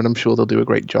in them, and I'm sure they'll do a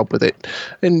great job with it.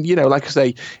 And like I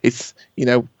say, it's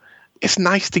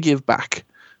nice to give back.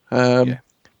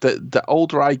 The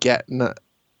older I get, and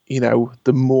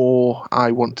the more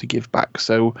I want to give back.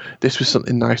 So this was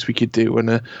something nice we could do,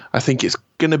 and I think it's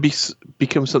going to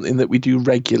become something that we do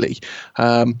regularly.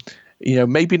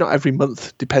 Maybe not every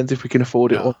month, depends if we can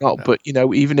afford it or not. But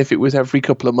even if it was every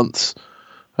couple of months,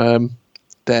 then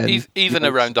even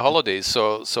around the holidays,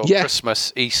 so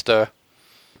Christmas, Easter,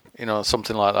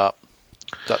 something like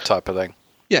that type of thing.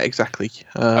 Yeah, exactly.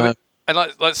 And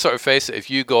let's sort of face it. If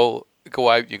you go go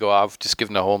out, you go, I've just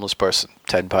given a homeless person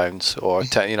 £10 or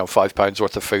 £5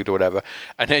 worth of food or whatever,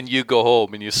 and then you go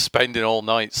home and you're spending all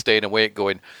night staying awake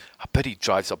going, I bet he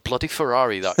drives a bloody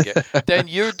Ferrari, that guy. Then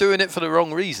you're doing it for the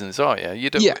wrong reasons, aren't you?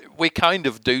 We kind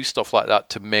of do stuff like that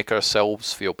to make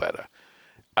ourselves feel better.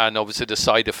 And obviously the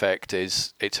side effect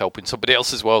is it's helping somebody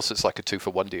else as well, so it's like a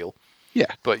 2-for-1 deal. Yeah.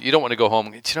 But you don't want to go home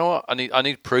and, do you know what, I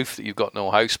need proof that you've got no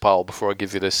house, pal, before I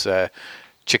give you this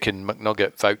chicken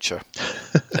McNugget voucher.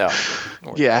 Yeah.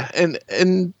 Yeah,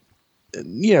 and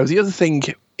the other thing,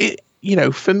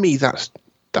 for me, that's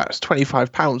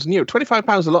 £25, and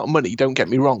 £25 is a lot of money. Don't get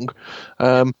me wrong,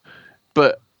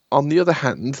 but on the other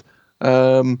hand,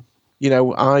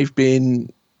 I've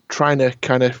been trying to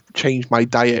kind of change my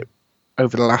diet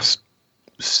over the last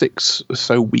 6 or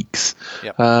so weeks.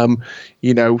 Yep.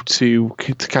 To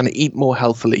kind of eat more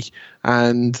healthily,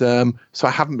 and so I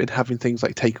haven't been having things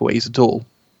like takeaways at all.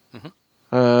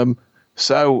 Mm-hmm.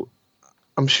 So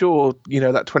I'm sure,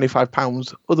 that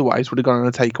 £25 otherwise would have gone on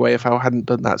a takeaway if I hadn't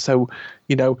done that. So,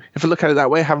 if I look at it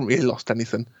that way, I haven't really lost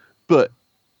anything. But,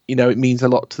 it means a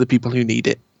lot to the people who need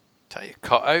it. Tell you,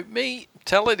 cut out me.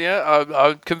 Telling you,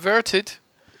 I'm converted.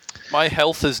 My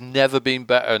health has never been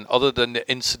better, and other than the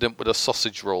incident with a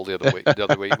sausage roll the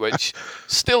other week, which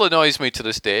still annoys me to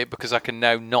this day, because I can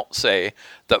now not say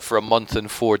that for a month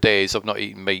and 4 days I've not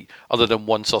eaten meat other than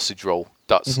one sausage roll.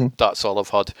 That's all I've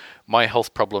had. My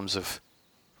health problems have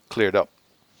cleared up.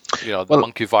 The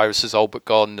monkey virus is all but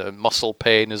gone. The muscle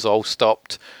pain is all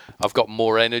stopped. I've got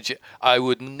more energy. I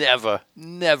would never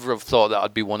have thought that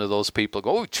I'd be one of those people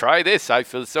go, oh, try this, I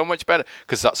feel so much better.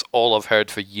 Because that's all I've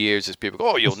heard for years is people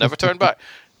go, oh, you'll never turn back.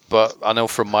 But I know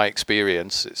from my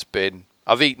experience, it's been,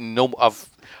 I've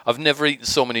never eaten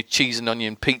so many cheese and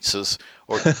onion pizzas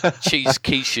or cheese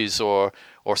quiches or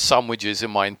sandwiches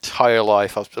in my entire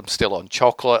life. I'm still on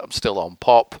chocolate, I'm still on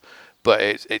pop. But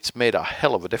it's made a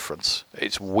hell of a difference.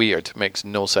 It's weird. It makes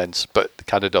no sense, but it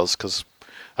kind of does, because,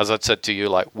 as I'd said to you,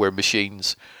 like, we're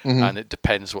machines, and it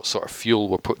depends what sort of fuel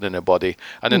we're putting in our body.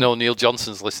 And I know Neil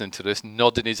Johnson's listening to this,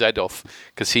 nodding his head off,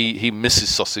 because he misses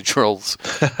sausage rolls.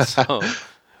 So,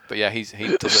 but yeah, he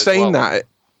does saying it as well.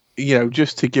 that,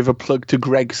 just to give a plug to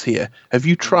Greggs here, have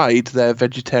you tried their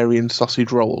vegetarian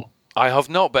sausage roll? I have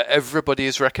not, but everybody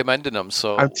is recommending them,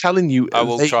 so I'm telling you, I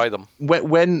will try them.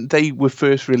 When they were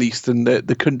first released and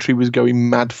the country was going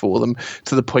mad for them,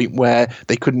 to the point where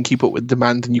they couldn't keep up with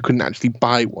demand and you couldn't actually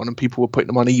buy one, and people were putting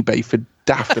them on eBay for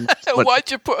daft.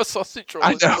 Why'd you put a sausage roll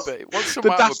on eBay? What's the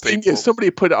matter with people? Thing is, somebody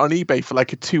put it on eBay for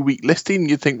like a 2-week listing, and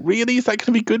you think, really, is that going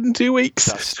to be good in 2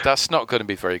 weeks? That's not going to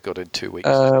be very good in 2 weeks.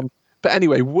 But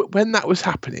anyway, when that was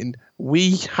happening,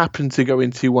 we happened to go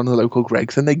into one of the local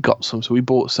Greggs, and they got some, so we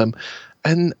bought some.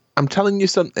 And I'm telling you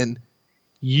something,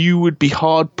 you would be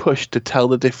hard pushed to tell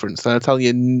the difference. And I tell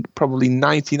you, probably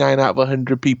 99 out of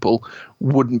 100 people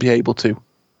wouldn't be able to.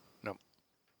 No.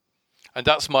 And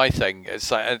that's my thing.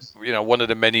 It's like, one of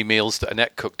the many meals that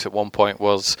Annette cooked at one point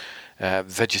was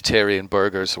vegetarian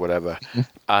burgers or whatever. Mm-hmm.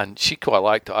 And she quite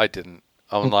liked it. I didn't.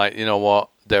 I'm like, you know what?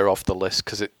 They're off the list,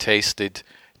 because it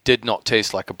did not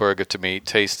taste like a burger to me. It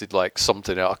tasted like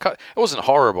something else. It wasn't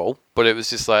horrible, but it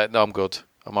was just like, no, I'm good.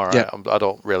 I'm all right. Yeah. I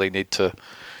don't really need to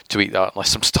eat that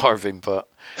unless I'm starving. But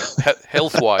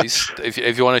health-wise,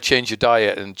 if you want to change your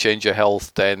diet and change your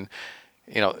health, then,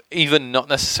 even not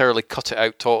necessarily cut it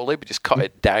out totally, but just cut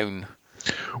it down.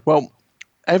 Well,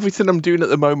 everything I'm doing at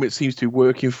the moment seems to be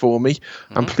working for me.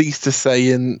 Mm-hmm. I'm pleased to say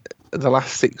in the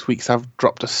last 6 weeks I've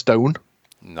dropped a stone.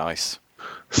 Nice.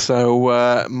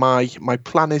 So my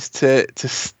plan is to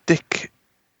stick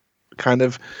kind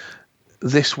of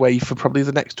this way for probably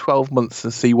the next 12 months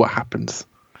and see what happens.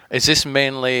 Is this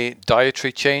mainly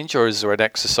dietary change, or is there an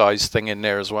exercise thing in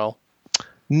there as well?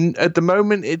 At the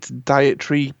moment, it's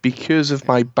dietary. Because of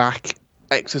my back,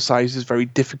 exercise is very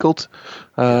difficult.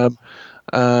 I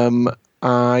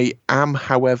am,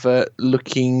 however,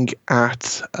 looking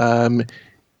at in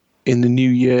the new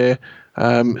year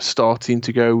starting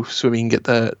to go swimming at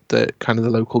the kind of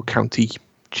the local county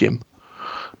gym,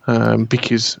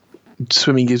 because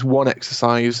swimming is one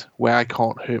exercise where I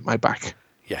can't hurt my back.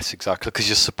 Yes, exactly, because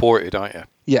you're supported, aren't you?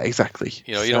 Yeah, exactly.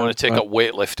 You don't want to take up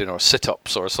weightlifting or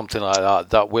sit-ups or something like that.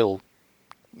 That will,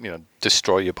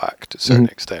 destroy your back to a certain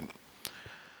extent.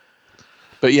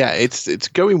 But yeah, it's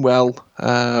going well.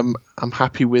 I'm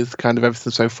happy with kind of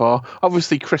everything so far.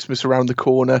 Obviously, Christmas around the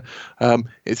corner.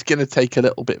 It's going to take a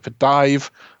little bit of a dive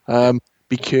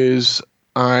because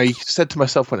I said to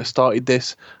myself when I started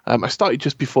this, I started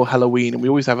just before Halloween, and we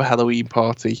always have a Halloween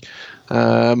party.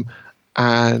 At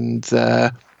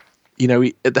the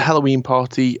Halloween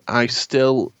party, I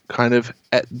still kind of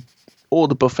all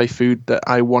the buffet food that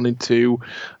I wanted to.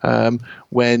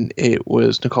 When it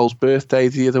was Nicole's birthday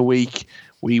the other week,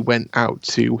 we went out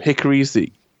to Hickory's.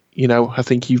 I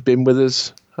think you've been with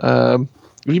us. Have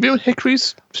you been with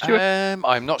Hickory's, Stuart?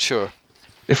 I'm not sure.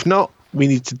 If not, we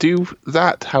need to do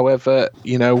that. However,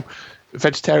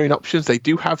 vegetarian options, they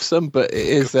do have some, but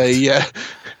it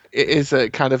is a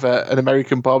kind of an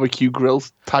American barbecue grill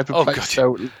type of place,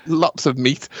 so lots of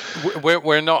meat.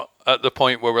 We're not at the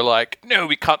point where we're like, no,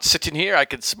 we can't sit in here, I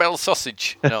can smell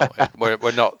sausage. No,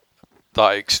 we're not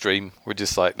that extreme. We're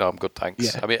just like, no, I'm good,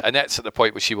 thanks. Yeah. I mean, Annette's at the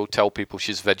point where she will tell people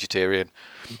she's vegetarian.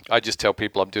 I just tell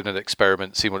people I'm doing an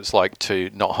experiment, see what it's like to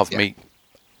not have meat.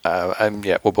 And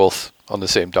we're both on the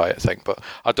same diet, I think, but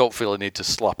I don't feel a need to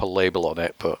slap a label on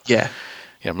it. But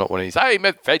I'm not one of these, I'm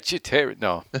a vegetarian.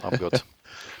 No, I'm good.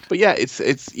 But yeah,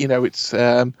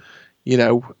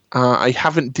 I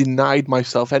haven't denied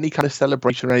myself any kind of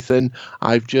celebration or anything.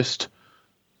 I've just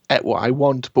ate what I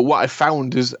want. But what I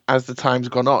found is, as the time's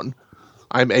gone on,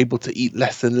 I'm able to eat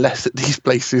less and less at these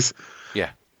places.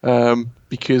 Yeah.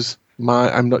 Because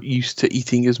I'm not used to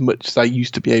eating as much as I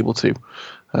used to be able to,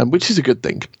 which is a good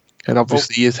thing, and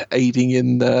obviously is aiding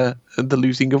in the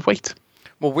losing of weight.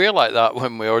 Well, we're like that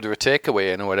when we order a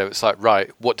takeaway or whatever. It's like,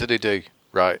 right, what do they do?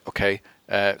 Right, okay.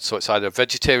 So it's either a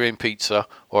vegetarian pizza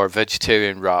or a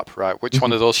vegetarian wrap, right? Which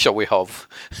one of those shall we have?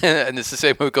 And it's the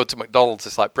same when we go to McDonald's.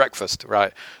 It's like breakfast,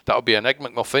 right? That'll be an Egg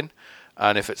McMuffin.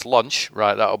 And if it's lunch,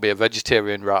 right, that'll be a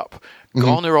vegetarian wrap.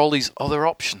 Gone are all these other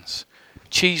options.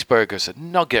 Cheeseburgers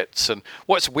and nuggets. And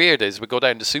what's weird is we go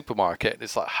down to the supermarket and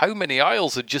it's like, how many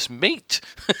aisles are just meat?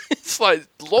 It's like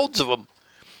loads of them.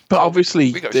 But so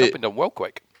obviously... We got shopping done well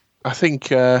quick. I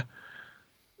think...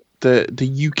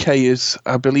 The UK is,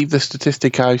 I believe the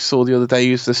statistic I saw the other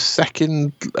day is the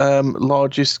second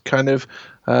largest kind of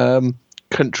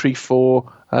country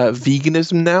for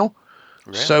veganism now.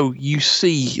 Really? So you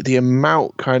see the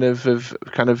amount kind of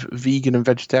vegan and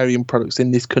vegetarian products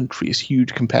in this country is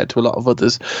huge compared to a lot of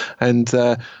others. And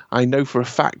I know for a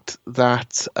fact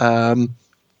that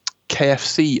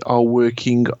KFC are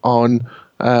working on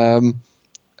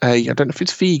I don't know if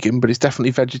it's vegan, but it's definitely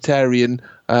vegetarian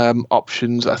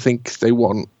options. I think they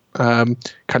want kind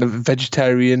of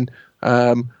vegetarian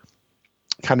kind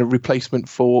of replacement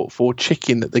for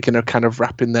chicken that they're going to kind of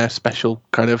wrap in their special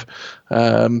kind of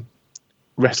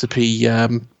recipe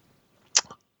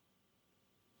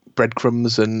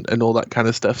breadcrumbs and all that kind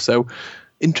of stuff. So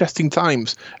interesting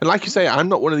times. And like you say, I'm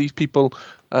not one of these people.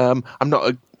 I'm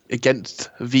not against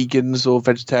vegans or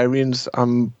vegetarians.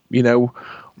 I'm,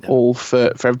 all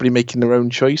for everybody making their own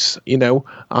choice.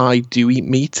 I do eat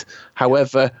meat.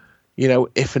 However,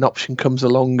 if an option comes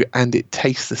along and it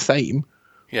tastes the same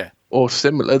or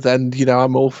similar, then,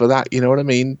 I'm all for that. You know what I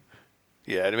mean?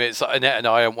 Yeah, I mean, it's like Annette and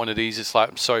I aren't one of these. It's like,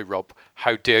 I'm sorry, Rob,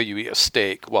 how dare you eat a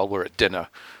steak while we're at dinner?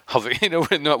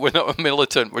 We're not a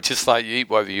militant. We're just like, you eat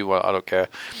whatever you want. I don't care.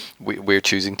 We're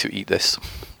choosing to eat this.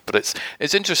 But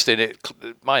it's interesting.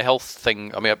 My health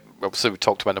thing, I mean, obviously we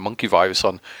talked about the monkey virus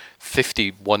on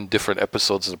 51 different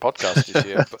episodes of the podcast this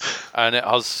year, and it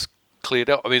has cleared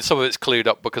up. I mean, some of it's cleared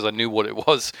up because I knew what it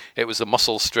was. It was a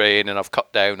muscle strain, and I've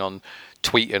cut down on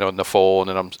tweeting on the phone,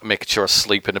 and I'm making sure I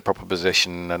sleep in the proper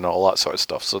position and all that sort of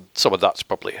stuff. So some of that's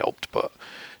probably helped, but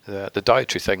the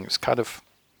dietary thing is kind of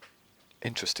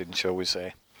interesting, shall we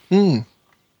say. It'll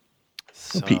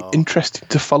be interesting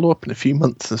to follow up in a few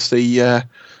months and see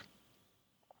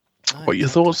what your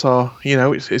thoughts are.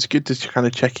 It's good to kind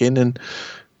of check in and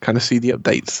kind of see the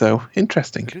updates. So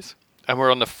interesting. It is. And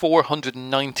we're on the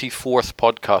 494th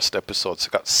podcast episode, so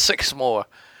I've got 6 more,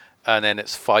 and then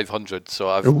it's 500. So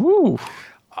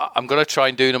I'm going to try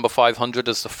and do number 500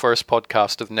 as the first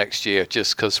podcast of next year,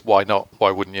 just because why not?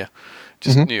 Why wouldn't you?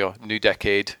 Just new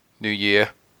decade, new year.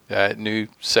 New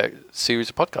series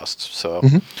of podcasts. So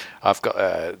I've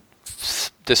got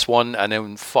this one and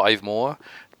then 5 more.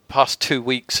 Past 2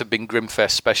 weeks have been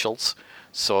Grimfest specials.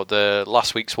 So the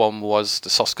last week's one was the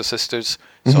Soska Sisters.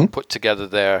 So I put together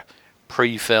their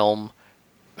pre-film,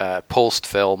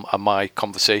 post-film, and my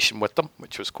conversation with them,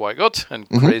 which was quite good and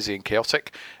crazy and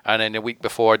chaotic. And then the week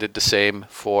before I did the same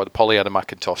for the Pollyanna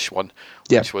McIntosh one,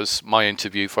 which was my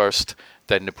interview first,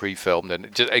 then the pre-film, then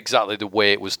just exactly the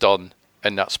way it was done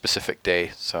in that specific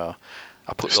day. So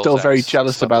I put still very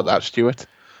jealous about that, Stuart.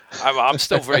 I'm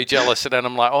still very jealous, and then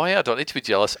I'm like, oh yeah, I don't need to be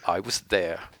jealous. I was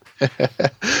there.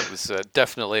 It was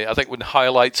definitely, I think when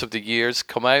highlights of the years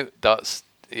come out, that's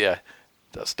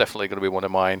definitely going to be one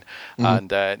of mine.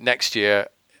 And next year,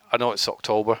 I know it's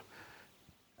October.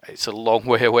 It's a long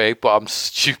way away, but I'm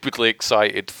stupidly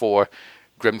excited for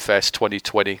Grimfest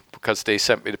 2020 because they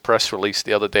sent me the press release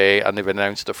the other day and they've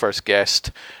announced the first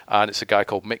guest, and it's a guy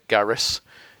called Mick Garris,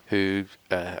 who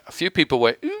a few people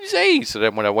went, who's he? So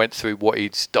then when I went through what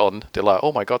he'd done, they're like,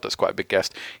 oh my God, that's quite a big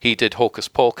guest. He did Hocus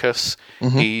Pocus.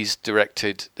 Mm-hmm. He's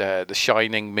directed the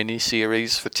Shining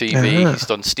miniseries for TV. He's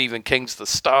done Stephen King's The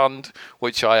Stand,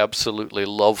 which I absolutely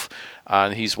love.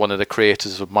 And he's one of the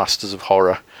creators of Masters of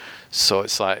Horror. So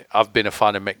it's like, I've been a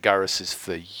fan of Mick Garris's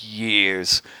for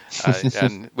years.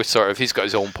 And we're he's got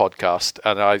his own podcast,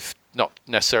 and I've not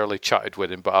necessarily chatted with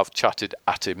him, but I've chatted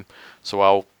at him. So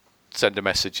I'll send a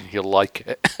message and he'll like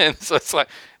it. And so it's like,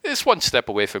 it's one step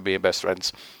away from being best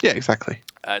friends. Yeah, exactly.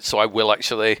 So I will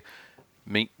actually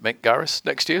meet Mick Garris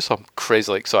next year, so I'm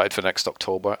crazily excited for next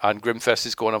October. And Grimfest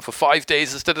is going on for 5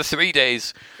 days instead of 3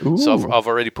 days. Ooh. So I've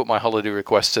already put my holiday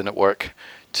requests in at work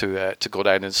to go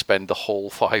down and spend the whole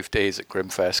 5 days at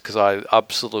Grimfest, because I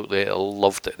absolutely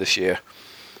loved it this year.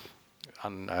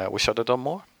 And I wish I'd have done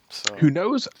more. So. Who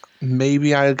knows?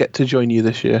 Maybe I'll get to join you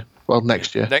this year. Well,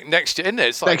 next year. Next year, isn't it?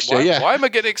 It's like, why am I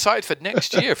getting excited for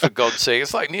next year, for God's sake?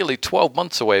 It's like nearly 12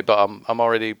 months away, but I'm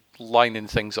already lining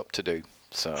things up to do.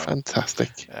 So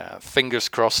fantastic. Fingers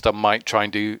crossed I might try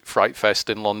and do Fright Fest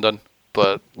in London,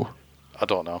 but I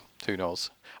don't know. Who knows?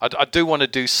 I do want to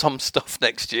do some stuff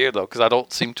next year, though, because I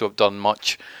don't seem to have done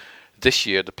much this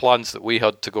year. The plans that we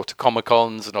had to go to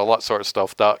Comic-Cons and all that sort of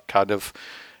stuff, that kind of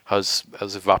has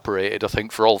evaporated, I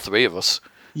think, for all three of us.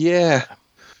 Yeah.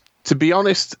 To be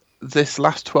honest, this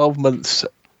last 12 months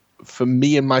for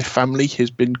me and my family has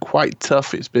been quite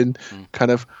tough. It's been kind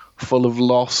of full of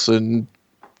loss and,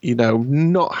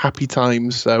 not happy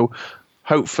times. So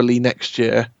hopefully next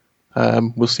year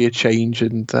we'll see a change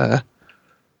and then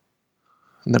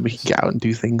we can get out and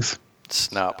do things.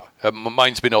 Snap.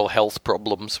 Mine's been all health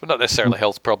problems. Well, not necessarily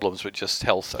health problems, but just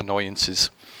health annoyances.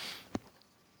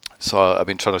 So I've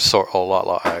been trying to sort all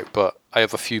that out. But I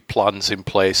have a few plans in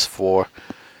place for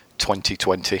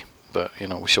 2020. But,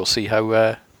 we shall see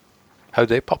how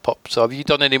they pop up. So have you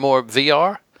done any more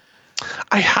VR?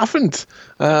 I haven't.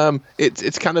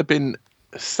 It's kind of been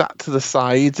sat to the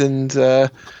side and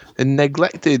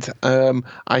neglected.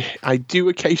 I do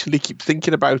occasionally keep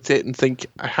thinking about it and think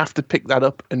I have to pick that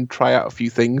up and try out a few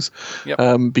things.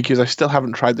 Yep. Because I still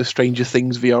haven't tried the Stranger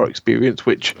Things VR experience,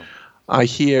 which I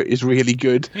hear is really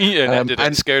good. Yeah,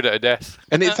 and scared it to death.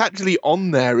 And it's actually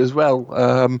on there as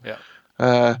well.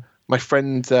 My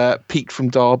friend Pete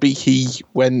from Derby,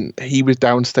 when he was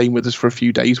down staying with us for a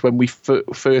few days when we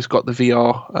first got the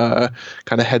VR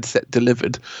kind of headset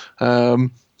delivered,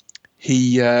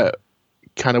 he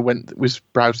kind of was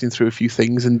browsing through a few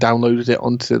things and downloaded it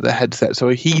onto the headset. So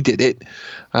he did it,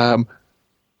 but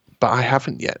I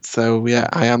haven't yet. So yeah,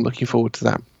 I am looking forward to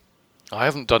that. I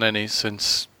haven't done any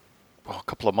since a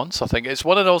couple of months, I think. It's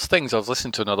one of those things. I was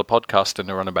listening to another podcast and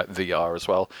they're on about VR as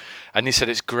well, and he said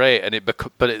it's great, and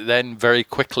but it then very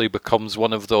quickly becomes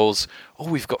one of those,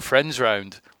 we've got friends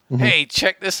round, hey,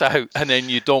 check this out, and then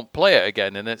you don't play it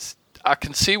again. And I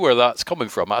can see where that's coming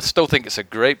from. I still think it's a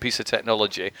great piece of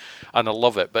technology and I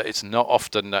love it, but it's not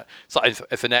often that it's like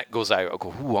if a net goes out, I'll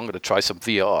go, I'm going to try some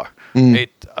VR. I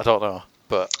don't know,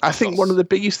 but I think one of the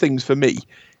biggest things for me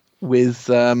with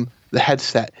the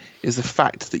headset is the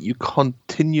fact that you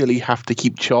continually have to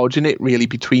keep charging it really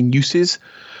between uses.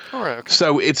 All right, okay.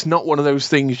 So it's not one of those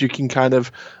things you can kind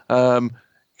of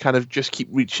just keep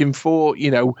reaching for.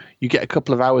 You get a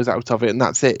couple of hours out of it and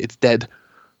that's it. It's dead.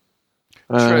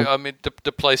 True. I mean,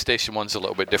 the PlayStation one's a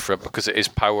little bit different because it is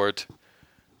powered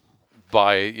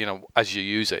by, as you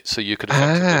use it. So you could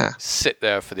effectively sit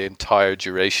there for the entire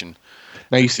duration.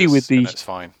 Now you see it's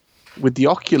fine. With the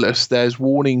Oculus, there's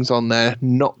warnings on there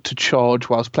not to charge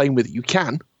whilst playing with it. You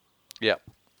can. Yeah.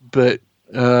 But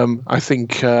I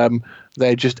think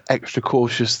they're just extra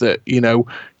cautious that,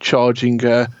 charging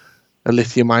a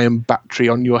lithium-ion battery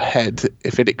on your head,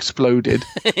 if it exploded,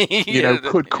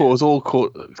 could cause all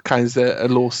kinds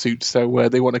of lawsuits. So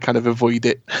they want to kind of avoid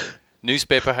it.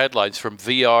 Newspaper headlines from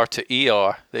VR to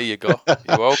ER. There you go.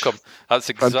 You're welcome. That's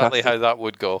exactly how that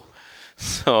would go.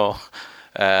 So...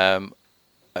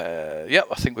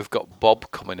 I think we've got Bob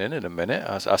coming in a minute.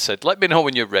 I said, let me know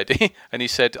when you're ready. And he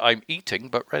said, I'm eating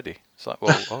but ready. It's like,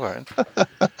 well, all right.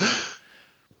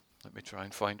 Let me try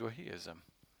and find where he is.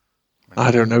 I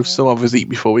don't know. Some of us eat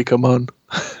before we come on.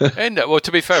 And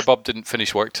to be fair, Bob didn't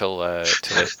finish work till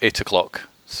 8 o'clock.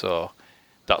 So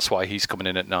that's why he's coming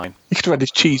in at 9. He could have had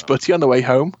his cheese butty on the way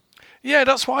home. Yeah,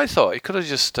 that's what I thought. He could have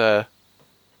just...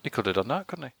 he could have done that,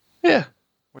 couldn't he? Yeah.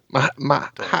 My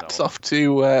hats off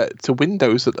to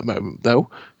Windows at the moment, though.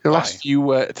 The last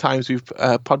few times we've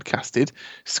podcasted,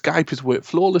 Skype has worked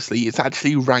flawlessly. It's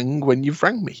actually rang when you've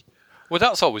rang me. Well,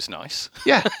 that's always nice.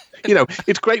 Yeah.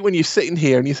 It's great when you're sitting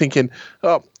here and you're thinking,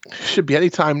 oh, should be any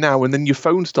time now, and then your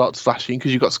phone starts flashing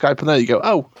because you've got Skype on there. You go,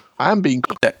 oh, I am being...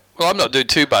 Well, I'm not doing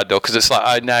too bad, though, because it's like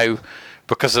I now,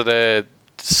 because of the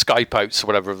Skype outs or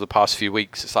whatever of the past few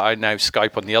weeks, it's like I now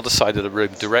Skype on the other side of the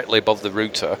room, directly above the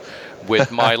router,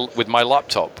 with my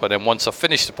laptop. And then once I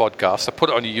finish the podcast, I put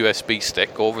it on a USB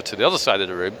stick, go over to the other side of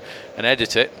the room, and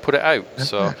edit it, and put it out.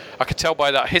 So I could tell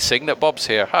by that hissing that Bob's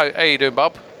here. How you doing,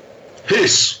 Bob?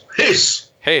 Hiss.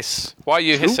 Why are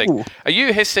you hissing? Ooh. Are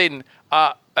you hissing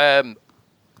at...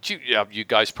 you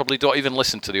guys probably don't even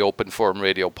listen to the Open Forum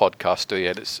Radio podcast, do you?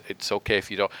 And it's okay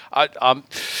if you don't. I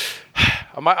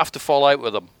might have to fall out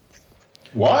with them.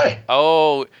 Why?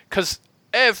 Oh, because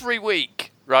every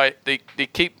week, right, they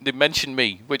mention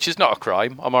me, which is not a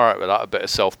crime. I'm all right with that, a bit of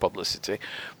self-publicity.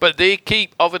 But they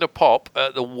keep having a pop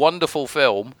at the wonderful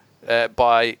film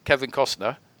by Kevin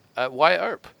Costner, Wyatt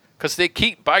Earp. Because they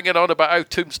keep banging on about how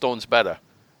Tombstone's better.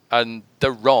 And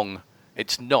they're wrong.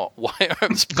 It's not. Wyatt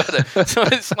Earp's better. So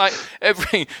it's like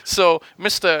So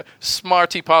Mr.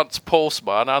 Smarty Pants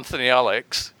Postman, Anthony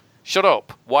Alex, shut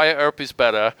up. Wyatt Earp is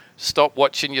better. Stop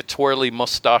watching your twirly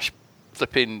mustache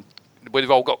flipping...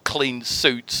 We've all got clean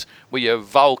suits with your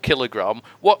Val Kilogram.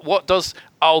 What does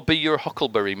I'll be your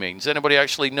Huckleberry mean? Does anybody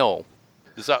actually know?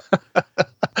 Is that...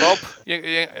 Bob,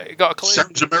 you got a clue?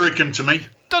 Sounds American to me.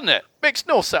 Doesn't it? Makes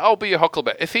no sense. I'll be your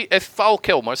Huckleberry. If Val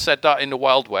Kilmer said that in the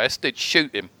Wild West, they'd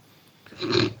shoot him.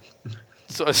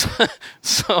 So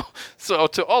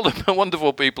to all the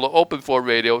wonderful people at Open Forum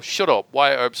Radio, shut up.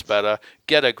 Wyatt Earp's better.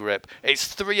 Get a grip. It's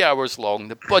 3 hours long.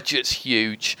 The budget's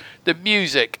huge. The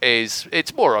music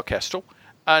it's more orchestral,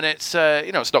 and it's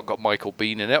it's not got Michael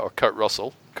Biehn in it or Kurt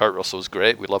Russell. Kurt Russell's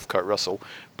great. We love Kurt Russell,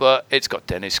 but it's got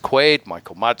Dennis Quaid,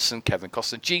 Michael Madsen, Kevin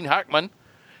Costner, Gene Hackman.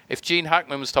 If Gene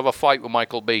Hackman was to have a fight with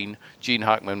Michael Biehn, Gene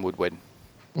Hackman would win.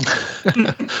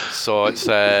 So it's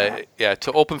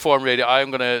to Open Forum Radio, I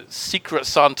am going to Secret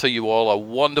Santa you all a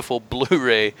wonderful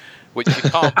Blu-ray which you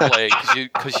can't play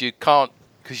because you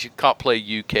can't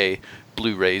play UK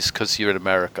Blu-rays because you're in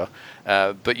America,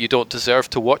 but you don't deserve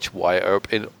to watch Wyatt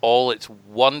Earp in all its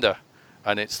wonder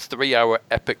and its 3-hour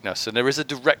epicness, and there is a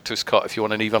director's cut if you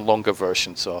want an even longer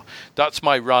version. So that's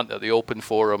my rant at the Open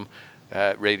Forum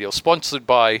Radio, sponsored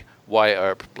by Wyatt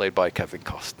Earp, played by Kevin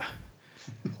Costner.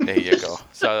 There you go.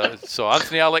 So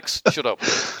Anthony Alex, shut up.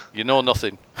 You know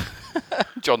nothing.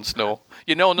 Jon Snow.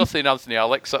 You know nothing, Anthony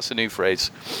Alex. That's a new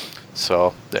phrase.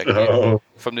 So there you go.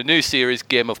 From the new series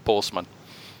Game of Postman.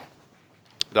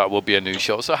 That will be a new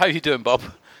show. So how you doing, Bob?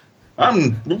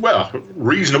 I'm,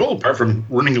 reasonable, apart from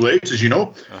running late, as you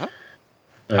know. Uh-huh.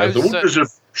 The wonders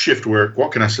of shift work,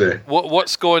 what can I say?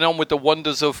 What's going on with the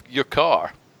wonders of your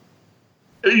car?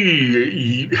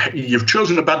 You've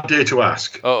chosen a bad day to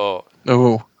ask. Oh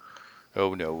no.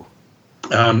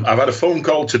 I've had a phone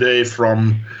call today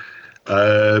from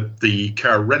the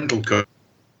car rental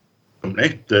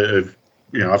company that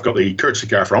I've got the courtesy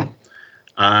car from,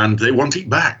 and they want it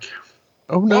back.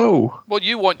 Oh no. Well,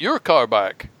 you want your car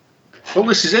back. Well,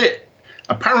 this is it.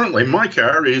 Apparently, my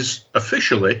car is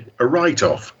officially a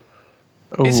write-off.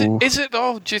 Oh. Is it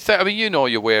though? Do you think? I mean, you know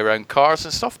your way around cars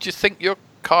and stuff. Do you think your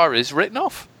car is written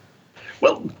off?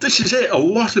 Well, this is it. A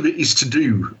lot of it is to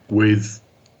do with,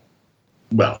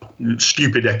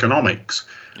 stupid economics.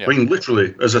 Yep. I mean,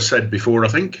 literally, as I said before, I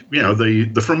think,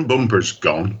 the front bumper's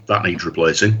gone. That needs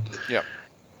replacing. Yeah.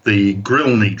 The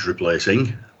grille needs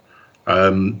replacing.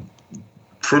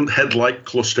 Front headlight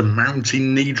cluster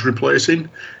mounting needs replacing.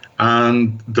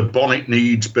 And the bonnet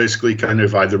needs basically kind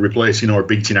of either replacing or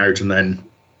beating out and then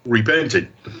repainting.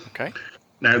 Okay.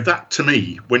 Now, that to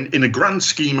me, when in a grand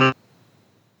scheme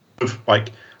of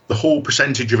like the whole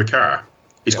percentage of a car,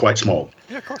 is quite small.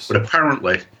 Yeah, of course. But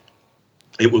apparently,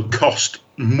 it will cost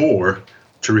more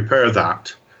to repair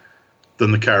that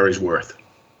than the car is worth.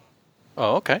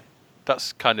 Oh, okay.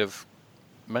 That's kind of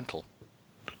mental.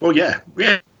 Well, yeah.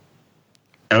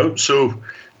 So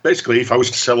basically, if I was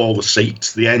to sell all the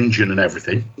seats, the engine and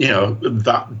everything,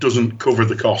 that doesn't cover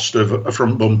the cost of a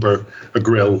front bumper, a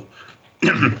grille,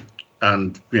 and,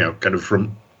 kind of front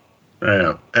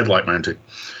headlight mounting.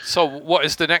 So what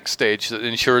is the next stage that the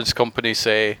insurance company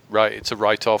say, right, it's a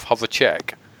write-off, have a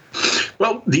check?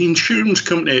 Well, the insurance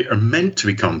company are meant to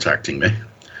be contacting me.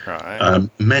 Right.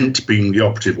 Meant being the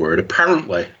operative word.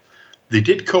 Apparently, they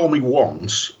did call me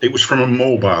once. It was from a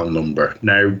mobile number.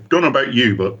 Now, don't know about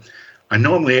you, but I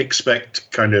normally expect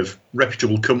kind of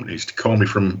reputable companies to call me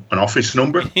from an office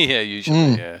number. Yeah,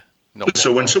 usually, yeah.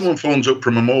 So when someone phones up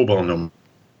from a mobile number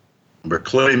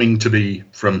claiming to be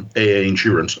from AA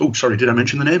Insurance, oh, sorry, did I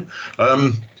mention the name?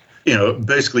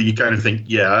 Basically you kind of think,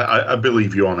 I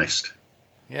believe you're honest.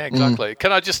 Yeah, exactly.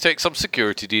 Can I just take some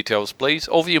security details, please?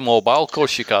 Over your mobile? Of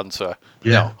course you can, sir.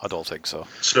 Yeah. No, I don't think so.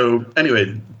 So,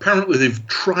 anyway, apparently they've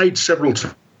tried several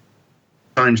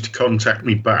times to contact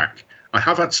me back. I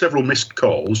have had several missed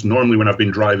calls, normally when I've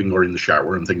been driving or in the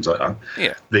shower and things like that.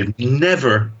 Yeah. They've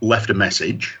never left a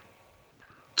message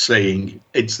saying,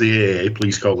 it's the AA,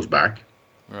 please call us back.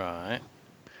 Right.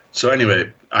 So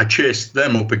anyway, I chased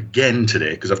them up again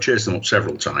today, because I've chased them up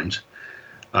several times.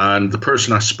 And the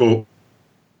person I spoke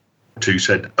to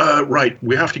said, right,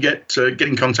 we have to get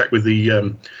in contact with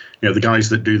the the guys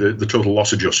that do the total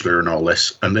loss adjuster and all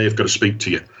this, and they've got to speak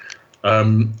to you.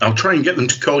 I'll try and get them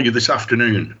to call you this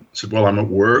afternoon. I said, well, I'm at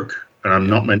work, and I'm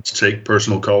not meant to take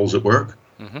personal calls at work.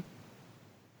 Mm-hmm.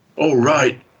 Oh,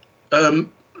 right. I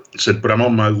said, but I'm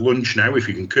on my lunch now. If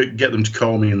you can get them to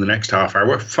call me in the next half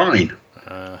hour, fine.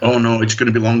 Oh, no, it's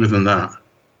going to be longer than that.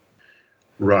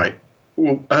 Right.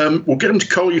 Well, we'll get them to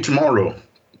call you tomorrow.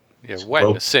 Yeah,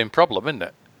 well, the same problem, isn't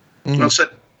it? I said,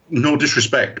 no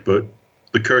disrespect, but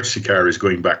the courtesy car is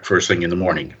going back first thing in the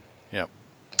morning. Yeah.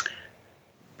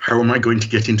 How am I going to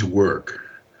get into work?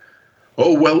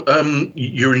 Oh, well,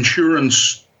 your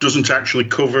insurance doesn't actually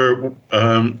cover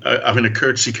having a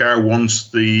courtesy car once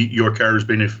your car has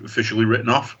been officially written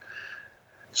off.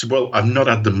 So, well, I've not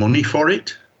had the money for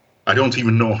it. I don't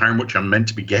even know how much I'm meant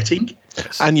to be getting.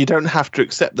 And you don't have to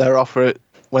accept their offer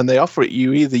when they offer it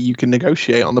you either. You can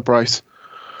negotiate on the price.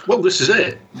 Well, this is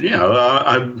it. You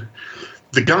know,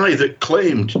 the guy that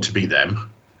claimed to be them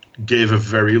gave a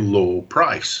very low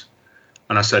price.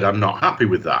 And I said, I'm not happy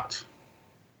with that.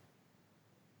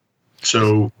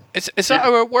 So... Is that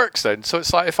how it works then? So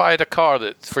it's like if I had a car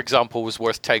that, for example, was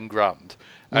worth 10 grand,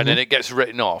 and then it gets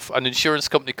written off, an insurance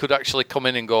company could actually come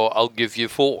in and go, I'll give you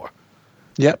 4.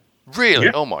 Yep. Really?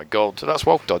 Yeah. Oh my God, that's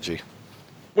well dodgy.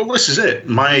 Well, this is it.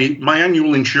 My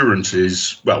annual insurance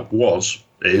is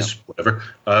whatever,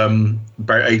 about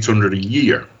 $800 a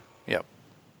year. Yep.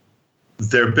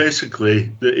 They're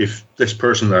basically, if this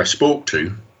person that I spoke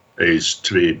to is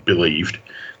to be believed,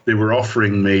 they were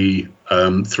offering me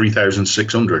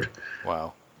 $3,600.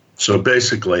 Wow. So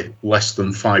basically, less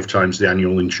than 5 times the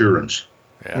annual insurance.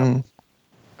 Yeah.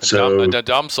 So a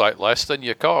damn sight less than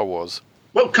your car was.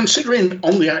 Well, considering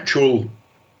on the actual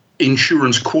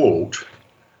insurance quote,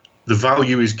 the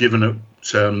value is given at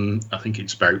I think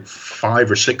it's about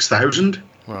 5,000 or 6,000.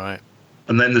 Right.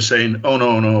 And then they're saying, "Oh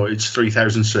no, it's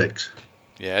 3,600."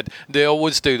 Yeah, they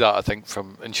always do that, I think,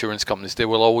 from insurance companies. They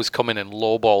will always come in and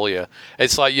lowball you.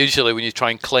 It's like usually when you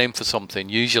try and claim for something,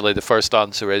 usually the first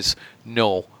answer is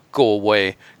no, go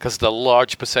away, because the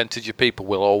large percentage of people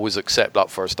will always accept that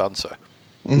first answer.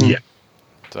 Mm-hmm. Yeah.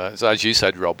 So as you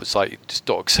said, Rob, it's like you just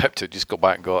don't accept it. Just go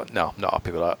back and go, no, I'm not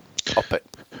happy with that. Up it.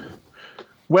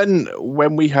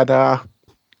 When we had our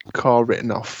car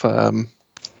written off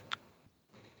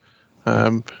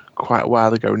quite a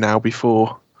while ago now,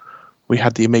 before we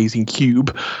had the amazing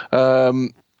Cube,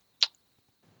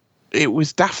 it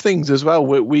was daft things as well.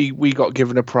 We got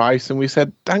given a price and we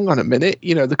said, hang on a minute,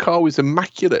 the car was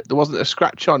immaculate. There wasn't a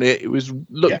scratch on it. It was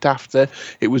looked after.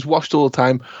 It was washed all the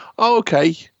time. Oh,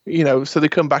 okay. So they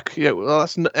come back, well,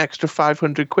 that's an extra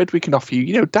 500 quid we can offer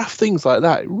you, daft things like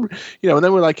that, and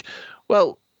then we're like,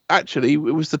 well, actually, it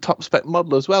was the top spec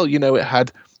model as well. It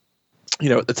had,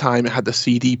 at the time it had the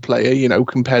CD player,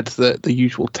 compared to the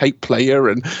usual tape player,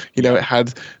 and, it had,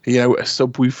 a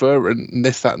subwoofer and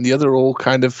this, that, and the other, all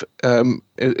kind of,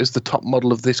 as the top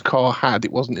model of this car had.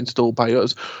 It wasn't installed by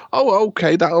us. Oh,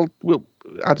 okay, we'll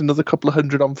add another couple of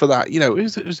hundred on for that. It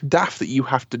was daft that you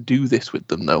have to do this with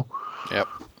them, though. Yep.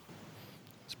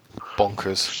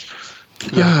 Bonkers.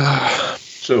 Yeah.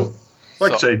 So,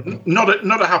 I say, not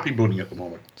a happy bunny at the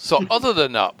moment. So, other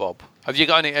than that, Bob, have you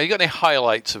got any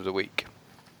highlights of the week?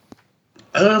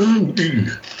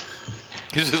 Because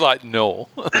it's like no.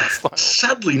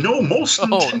 Sadly, no. Most of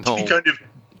them tend to be kind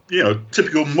of,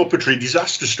 typical Muppetry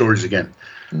disaster stories again.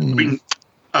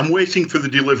 I'm waiting for the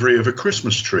delivery of a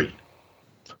Christmas tree.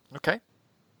 Okay.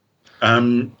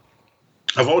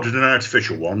 I've ordered an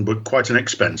artificial one, but quite an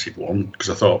expensive one, because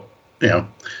I thought,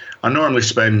 I normally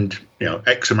spend,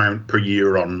 X amount per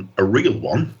year on a real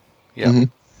one. Yeah. Mm-hmm.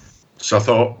 So I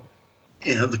thought,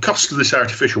 the cost of this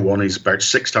artificial one is about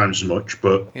 6 times as much,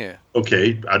 but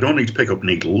okay, I don't need to pick up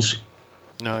needles.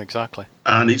 No, exactly.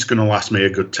 And it's going to last me a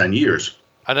good 10 years.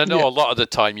 And I know a lot of the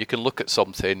time you can look at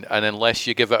something, and unless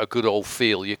you give it a good old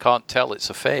feel, you can't tell it's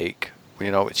a fake,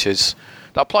 which is...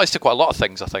 That applies to quite a lot of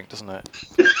things, I think, doesn't it?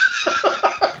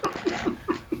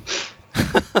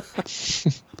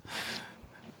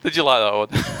 Did you like that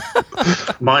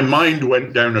one? My mind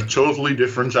went down a totally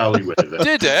different alley with it.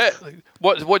 Did it?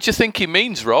 What do you think he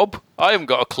means, Rob? I haven't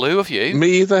got a clue of you.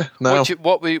 Me either. No.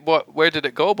 Where did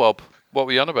it go, Bob? What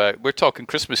were you on about? We're talking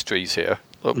Christmas trees here.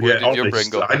 Look, where did your brain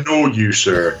go? I know you,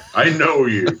 sir. I know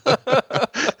you.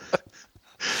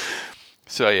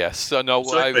 So yes. So no.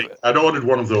 I'd ordered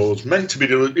one of those, meant to be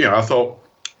delivered. I thought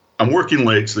I'm working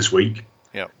late this week.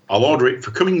 Yeah. I'll order it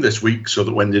for coming this week, so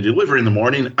that when they deliver in the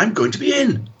morning, I'm going to be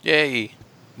in. Yay!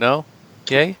 No.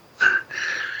 Yay.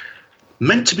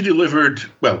 Meant to be delivered.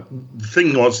 Well, the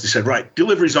thing was, they said, right,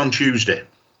 delivery's on Tuesday.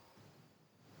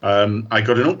 I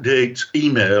got an update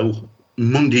email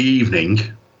Monday evening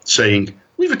saying,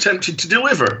 we've attempted to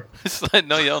deliver. It's like,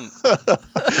 no, you haven't.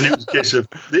 And it was a case of,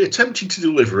 they attempted to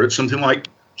deliver at something like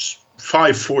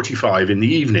 5:45 in the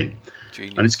evening.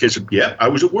 Genius. And it's a case of, I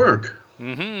was at work.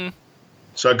 Mm-hmm.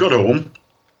 So I got home,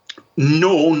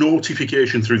 no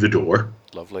notification through the door.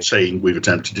 Lovely. Saying we've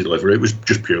attempted to deliver. It was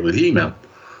just purely the email.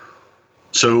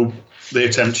 So they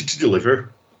attempted to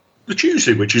deliver the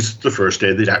Tuesday, which is the first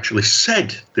day they'd actually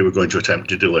said they were going to attempt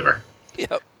to deliver.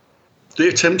 Yep. They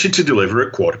attempted to deliver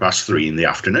at 3:15 in the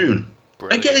afternoon.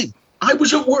 Brilliant. Again, I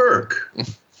was at work.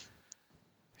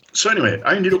 So anyway,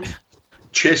 I ended up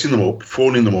chasing them up,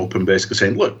 phoning them up, and basically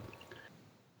saying, look,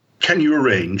 can you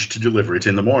arrange to deliver it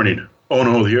in the morning? Oh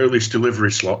no, the earliest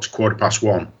delivery slot's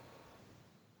 1:15.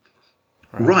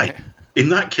 Right. In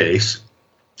that case,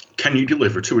 can you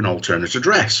deliver to an alternate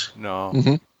address? No.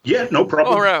 Mm-hmm. Yeah, no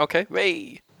problem. All right, okay.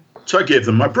 Hey. So I gave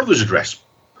them my brother's address.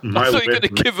 I thought you were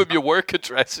going to give them your work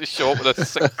address to show up with a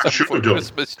 6-7-foot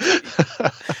Christmas tree.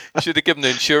 You should have given the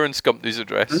insurance company's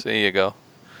address. Mm-hmm. There you go.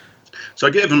 So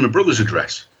I gave him my brother's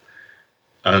address.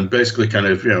 And basically kind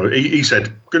of, he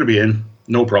said, going to be in,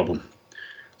 no problem.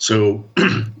 So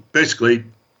basically,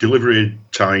 delivery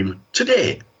time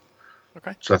today.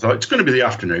 Okay. So I thought, it's going to be the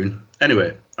afternoon.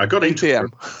 Anyway, I got into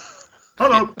work.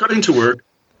 Got into work.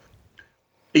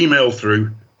 Email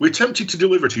through. We attempted to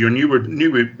deliver to your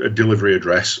new delivery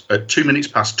address at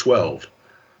 12:02.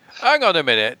 Hang on a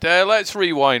minute. Let's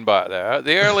rewind back there.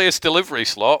 The earliest delivery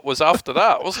slot was after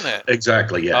that, wasn't it?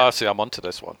 Exactly, yeah. See, I'm onto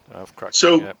this one. I've cracked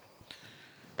so, it.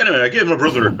 Anyway, I gave my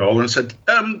brother a call and said,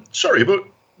 sorry, but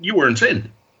you weren't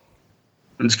in.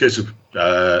 In this case of,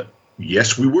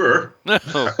 yes, we were. I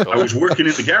was working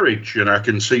in the garage, and I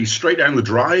can see straight down the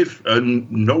drive,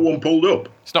 and no one pulled up.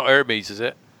 It's not Hermes, is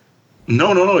it?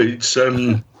 No. It's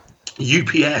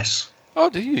UPS. Oh,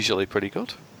 they're usually pretty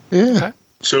good. Yeah. Okay.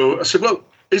 So I said, well,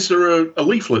 is there a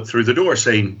leaflet through the door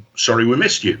saying, sorry, we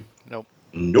missed you?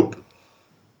 Nope.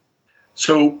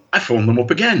 So I phoned them up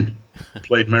again.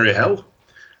 Played merry hell.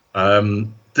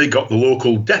 They got the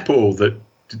local depot that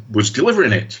was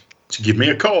delivering it to give me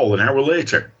a call an hour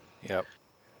later. Yep.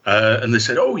 And they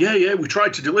said, oh, yeah, we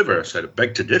tried to deliver. I said, I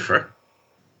beg to differ.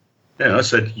 I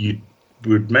said, you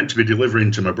were meant to be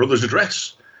delivering to my brother's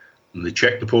address. And they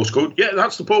checked the postcode. Yeah,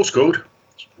 that's the postcode.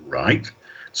 Right.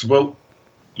 So, well,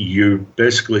 you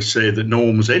basically say that no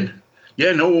one was in.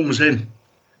 Yeah, no one was in.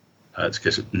 It's a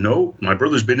case of, no, my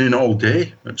brother's been in all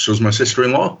day. So's my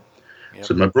sister-in-law. Yep.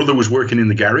 So my brother was working in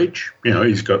the garage.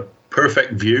 He's got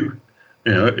perfect view.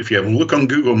 If you have a look on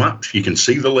Google Maps, you can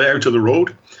see the layout of the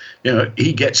road.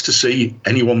 He gets to see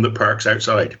anyone that parks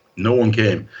outside. No one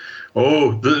came.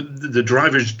 Oh, the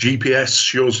driver's GPS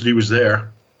shows that he was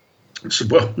there. I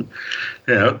said, well,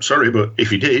 sorry, but if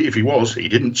he was, he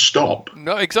didn't stop.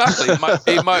 No, exactly.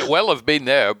 He might well have been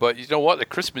there, but you know what? The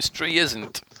Christmas tree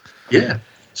isn't. Yeah.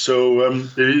 So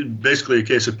basically a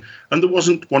case of, and there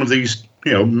wasn't one of these,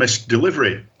 missed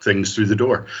delivery things through the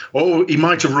door. Oh, he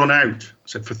might have run out. I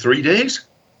said, for 3 days?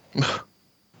 Well,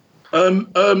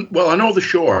 I know the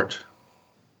short.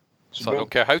 So I don't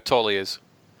care how tall he is.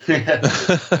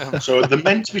 So they're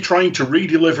meant to be trying to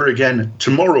redeliver again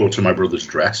tomorrow to my brother's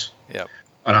address. Yeah.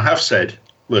 And I have said,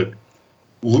 look,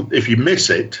 if you miss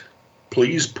it,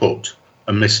 please put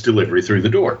a missed delivery through the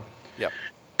door. Yeah.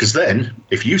 Because then,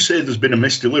 if you say there's been a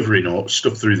missed delivery note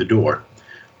stuffed through the door,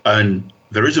 and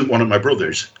there isn't one at my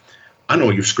brother's, I know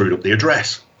you've screwed up the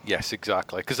address. Yes,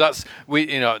 exactly. Because that's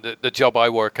the job I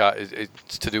work at is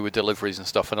to do with deliveries and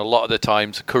stuff, and a lot of the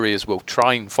times couriers will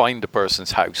try and find the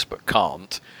person's house but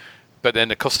can't. But then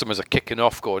the customers are kicking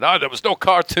off, going, there was no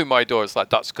card to my door. It's like,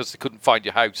 that's because they couldn't find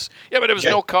your house. Yeah, but there was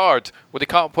no card. Well, they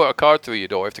can't put a card through your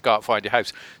door if they can't find your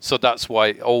house. So that's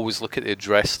why always look at the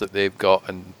address that they've got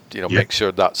and make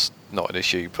sure that's not an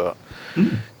issue. But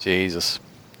Jesus,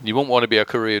 you wouldn't want to be a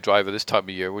courier driver this time of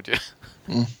year, would you?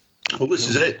 Well, this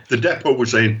is it. The depot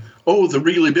was saying, they're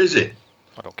really busy.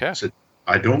 I don't care. I said,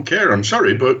 I don't care. I'm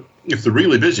sorry, but if they're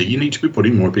really busy, you need to be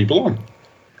putting more people on.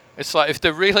 It's like, if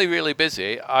they're really, really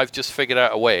busy, I've just figured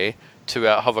out a way to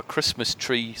have a Christmas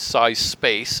tree size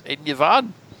space in your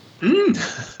van.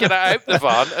 Get it out the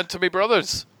van and to my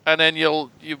brother's, and then you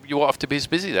won't have to be as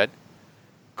busy then.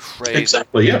 Crazy.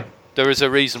 Exactly, yeah. There is a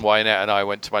reason why Annette and I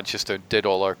went to Manchester and did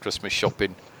all our Christmas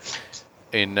shopping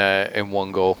in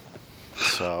one go.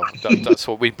 So that's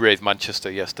what we braved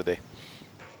Manchester yesterday.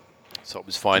 So it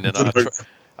was fine,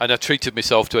 and I treated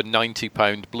myself to a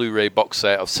 £90 Blu-ray box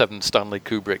set of 7 Stanley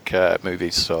Kubrick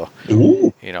movies. So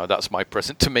that's my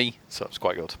present to me. So it's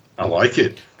quite good. I like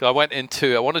it. I wanted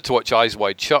to watch Eyes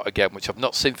Wide Shut again, which I've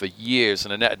not seen for years,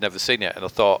 and Annette had never seen it. And I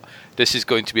thought this is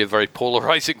going to be a very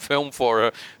polarizing film for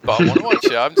her, but I want to watch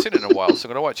it. I haven't seen it in a while, so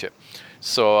I'm going to watch it.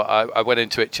 So I went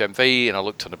into HMV and I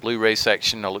looked on the Blu-ray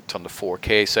section, I looked on the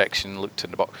 4K section, looked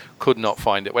in the box, could not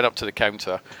find it. Went up to the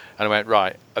counter and I went,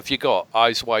 right, have you got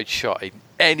Eyes Wide Shut in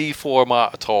any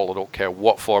format at all? I don't care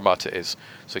what format it is.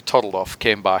 So he toddled off,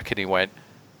 came back, and he went,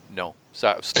 no, it's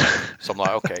out of stock. So I'm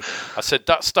like, okay. I said,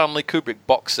 that Stanley Kubrick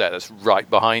box set that's right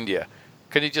behind you,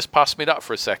 can you just pass me that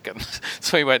for a second?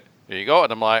 So he went, here you go.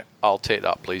 And I'm like, I'll take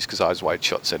that, please, because Eyes Wide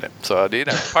Shut's in it. So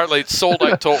apparently it's sold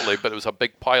out totally, but there was a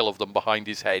big pile of them behind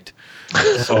his head.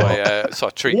 So I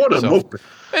treated myself.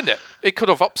 Isn't it? It could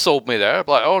have upsold me there. I'm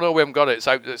like, oh no, we haven't got it. It's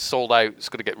out. It's sold out. It's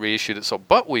going to get reissued at some.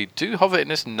 But we do have it in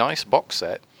this nice box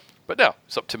set. But no,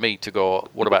 it's up to me to go,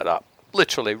 what about that?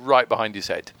 Literally right behind his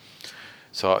head.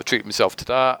 So I treated myself to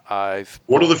that.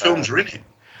 What other films are in it?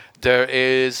 There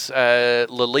is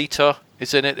Lolita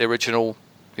is in it, the original,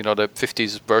 the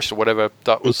 50s version or whatever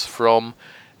that was from.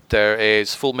 There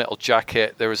is Full Metal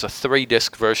Jacket. There is a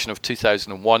 3-disc version of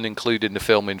 2001, including the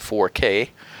film in 4K.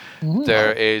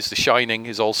 There is The Shining,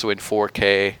 is also in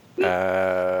 4K.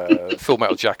 Full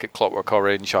Metal Jacket, Clockwork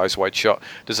Orange, Eyes Wide Shut.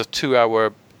 There's a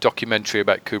 2-hour documentary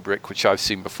about Kubrick, which I've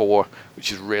seen before,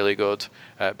 which is really good.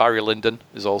 Barry Lyndon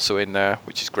is also in there,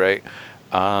 which is great.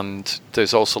 And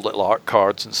there's also little art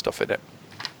cards and stuff in it.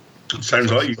 It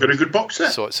sounds like you've got a good box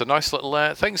set. So it's a nice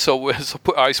little thing. So I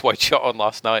put Eyes Wide Shut on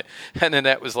last night, and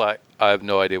Annette was like, I have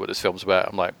no idea what this film's about.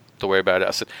 I'm like, don't worry about it.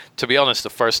 I said, to be honest,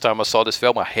 the first time I saw this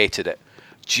film, I hated it.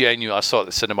 Genuinely, I saw it at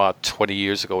the cinema 20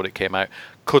 years ago when it came out.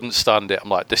 Couldn't stand it. I'm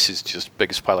like, this is just the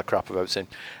biggest pile of crap I've ever seen.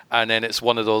 And then it's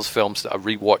one of those films that I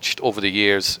rewatched over the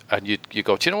years, and you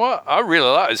go, do you know what? I really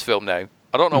like this film now.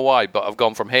 I don't know why, but I've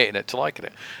gone from hating it to liking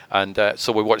it. And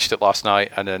so we watched it last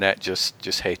night, and Annette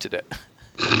just hated it.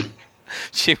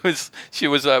 She was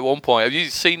at one point. Have you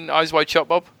seen Eyes Wide Shut,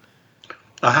 Bob?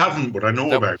 I haven't, but I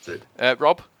know about it.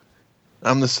 Rob?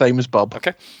 I'm the same as Bob.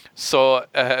 Okay. So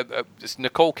it's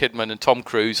Nicole Kidman and Tom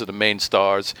Cruise are the main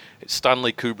stars. It's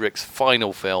Stanley Kubrick's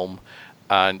final film,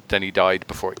 and then he died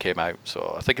before it came out.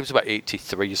 So I think it was about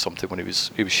 83 or something when he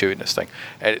was shooting this thing.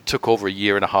 And it took over a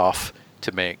year and a half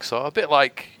to make. So a bit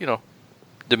like,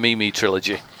 the Mimi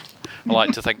trilogy. I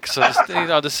like to think. So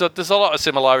there's a lot of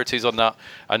similarities on that,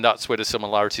 and that's where the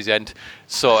similarities end.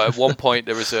 So at one point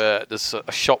there's a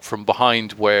shot from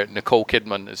behind where Nicole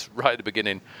Kidman is right at the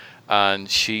beginning, and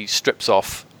she strips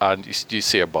off, and you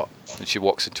see her butt, and she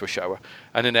walks into a shower.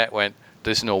 And Annette went,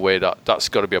 there's no way that's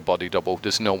got to be a body double.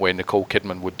 There's no way Nicole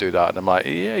Kidman would do that. And I'm like,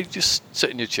 yeah, you just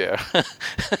sit in your chair.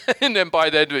 And then by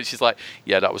the end of it, she's like,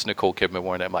 yeah, that was Nicole Kidman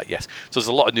wearing it. I'm like, yes. So there's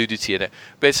a lot of nudity in it.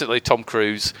 Basically, Tom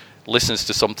Cruise listens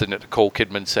to something that Nicole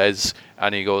Kidman says,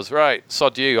 and he goes, right,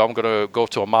 sod you, I'm going to go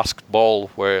to a masked ball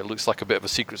where it looks like a bit of a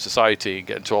secret society and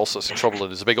get into all sorts of trouble,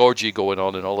 and there's a big orgy going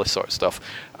on and all this sort of stuff.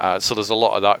 So there's a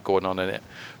lot of that going on in it.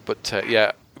 But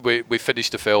yeah, we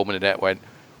finished the film, and Annette went,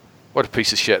 what a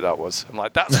piece of shit that was. I'm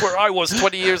like, that's where I was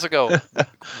 20 years ago.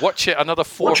 Watch it another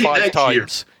 4 or 5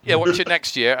 times. Yeah, watch it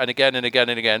next year, and again and again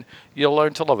and again. You'll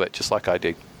learn to love it, just like I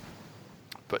do.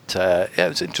 But yeah, it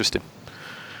was interesting.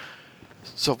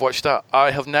 So I've watched that.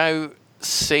 I have now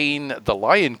seen the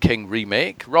Lion King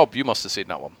remake. Rob, you must have seen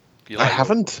that one. I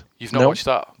haven't. You've not watched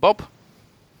that. Bob?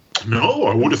 No,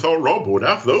 I would have thought Rob would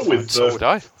have, though. So would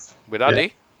I. With Andy. Yeah.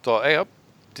 Thought, hey,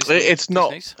 it's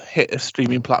not hit a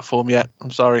streaming platform yet.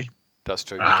 I'm sorry. That's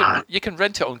true. You can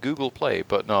rent it on Google Play,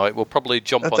 but no, it will probably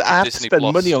jump on Disney+. I have to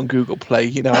spend money on Google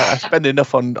Play. I spend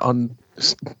enough on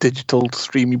digital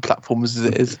streaming platforms as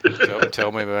it is.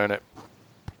 Tell me about it.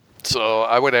 So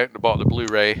I went out and bought the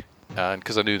Blu-ray, and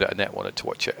because I knew that Annette wanted to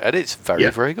watch it, and it's very,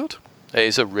 very good. It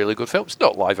is a really good film. It's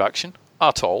not live action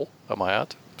at all, I might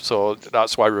add. So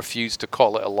that's why I refuse to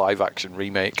call it a live action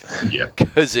remake,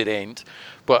 because it ain't.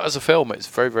 But as a film, it's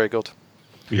very, very good.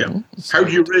 Yeah. How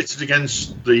do you rate it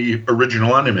against the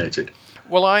original animated?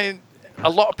 Well, a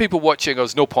lot of people watching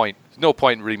goes, no point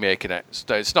in remaking it.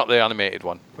 It's not the animated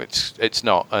one, which it's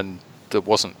not, and there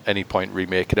wasn't any point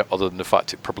remaking it other than the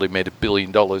fact it probably made $1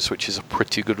 billion, which is a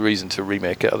pretty good reason to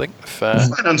remake it, I think.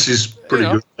 Finance is pretty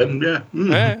good then, yeah.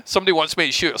 Yeah. Somebody wants me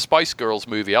to shoot a Spice Girls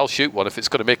movie, I'll shoot one if it's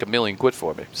going to make $1 million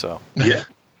for me. So yeah,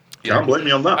 can't blame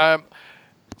me on that.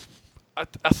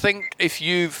 I think if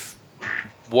you've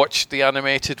watched the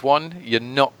animated one, you're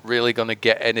not really going to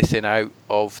get anything out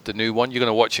of the new one. You're going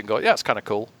to watch it and go, yeah, it's kind of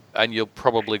cool, and you'll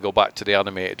probably go back to the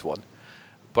animated one.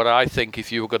 But I think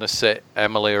if you were going to sit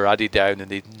Emily or Addie down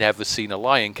and they'd never seen a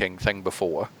Lion King thing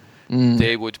before,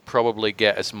 they would probably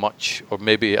get as much or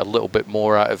maybe a little bit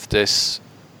more out of this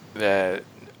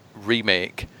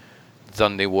remake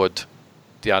than they would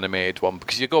the animated one.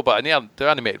 Because you go back, and the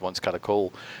animated one's kind of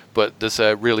cool, but there's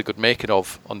a really good making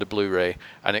of on the Blu-ray,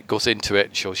 and it goes into it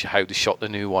and shows you how they shot the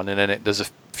new one, and then there's a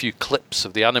few clips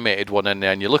of the animated one in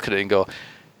there, and you look at it and go,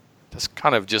 that's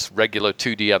kind of just regular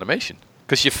 2D animation.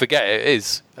 Because you forget it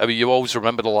is. I mean, you always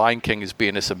remember The Lion King as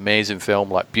being this amazing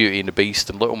film like Beauty and the Beast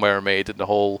and Little Mermaid and the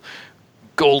whole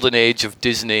golden age of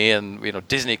Disney, and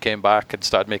Disney came back and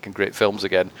started making great films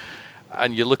again.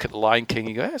 And you look at The Lion King and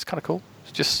you go, yeah, it's kind of cool.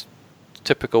 It's just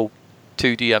typical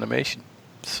 2D animation.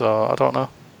 So, I don't know.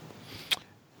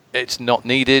 It's not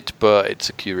needed, but it's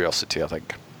a curiosity, I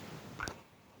think.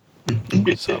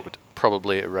 So I would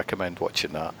probably recommend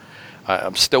watching that.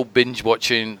 I'm still binge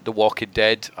watching The Walking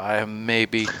Dead. I am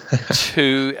maybe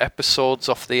 2 episodes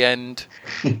off the end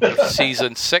of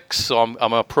season 6, so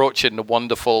I'm approaching the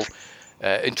wonderful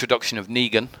introduction of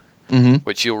Negan,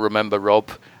 which you'll remember, Rob.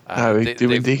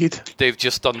 They've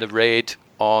just done the raid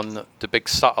on the big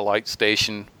satellite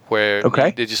station where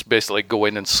they just basically go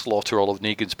in and slaughter all of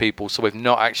Negan's people. So we've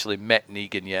not actually met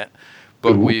Negan yet,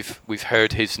 but we've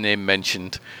heard his name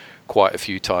mentioned quite a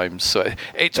few times. So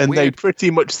it's and weird. They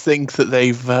pretty much think that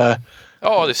they've got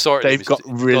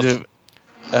rid of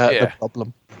the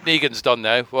problem. Negan's done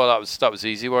now. Well, that was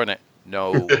easy, wasn't it?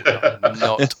 No,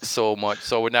 not so much.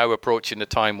 So we're now approaching the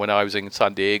time when I was in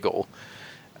San Diego,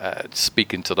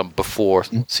 speaking to them before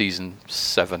season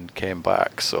 7 came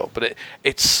back. So, but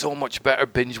it's so much better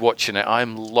binge watching it.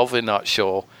 I'm loving that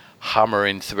show,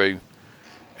 hammering through.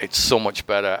 It's so much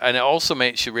better. And it also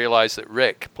makes you realise that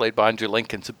Rick, played by Andrew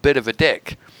Lincoln's a bit of a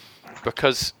dick.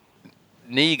 Because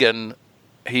Negan,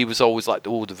 he was always like,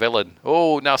 the villain.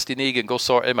 Oh, nasty Negan, go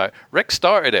sort him out. Rick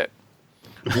started it.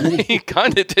 He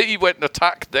kind of did. He went and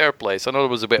attacked their place. I know there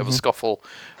was a bit of a scuffle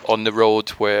on the road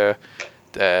where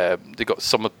they got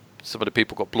some of the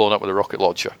people got blown up with a rocket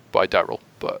launcher by Daryl.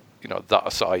 But, that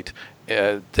aside,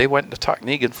 they went and attacked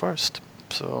Negan first.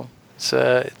 So it's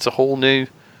a whole new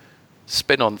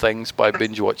spin on things by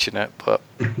binge watching it, but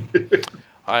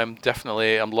I'm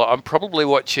probably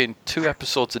watching 2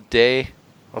 episodes a day,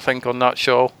 I think, on that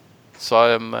show. So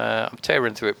I'm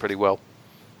tearing through it pretty well.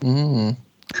 Cool.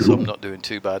 So I'm not doing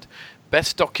too bad.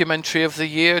 Best documentary of the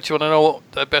year. Do you want to know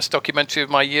what the best documentary of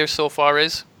my year so far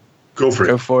is? Go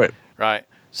for it. Right.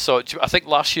 So I think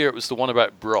last year it was the one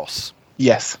about Bros.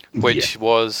 Yes. Which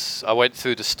was, I went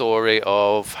through the story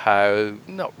of how,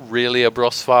 not really a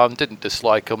Bros fan, didn't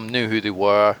dislike them, knew who they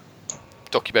were.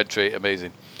 Documentary,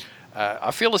 amazing.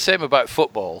 I feel the same about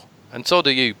football, and so do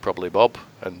you probably, Bob.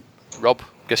 And Rob,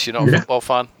 guess you're not a football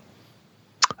fan?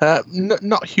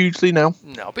 Not hugely, no.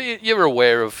 No, but you're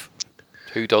aware of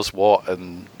who does what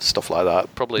and stuff like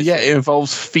that. Probably. Yeah, it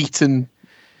involves feet and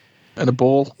a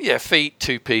ball. Yeah, feet,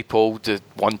 2 people.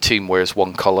 One team wears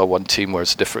one colour, one team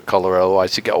wears a different colour.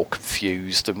 Otherwise, you get all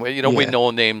confused. And we know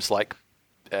names like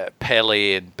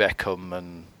Pele and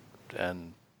Beckham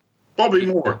and Bobby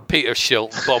Moore, Peter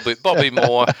Shilton, Bobby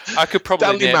Moore. I could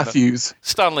probably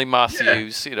Stanley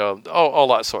Matthews. All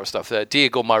that sort of stuff. There,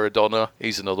 Diego Maradona.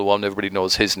 He's another one. Everybody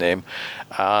knows his name.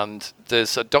 And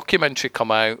there's a documentary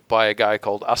come out by a guy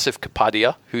called Asif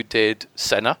Kapadia who did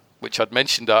Senna, which I'd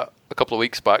mentioned that a couple of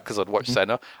weeks back because I'd watched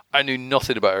Senna. I knew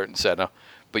nothing about Ayrton Senna,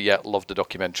 but yet loved the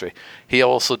documentary. He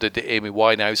also did the Amy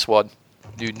Winehouse one.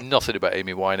 Knew nothing about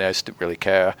Amy Winehouse, didn't really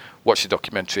care. Watched the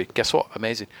documentary. Guess what?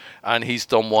 Amazing. And he's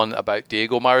done one about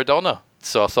Diego Maradona.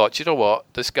 So I thought, you know what?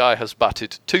 This guy has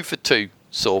batted 2 for 2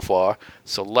 so far.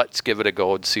 So let's give it a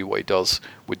go and see what he does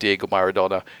with Diego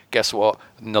Maradona. Guess what?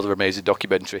 Another amazing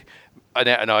documentary.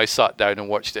 Annette and I sat down and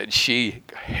watched it, and she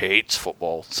hates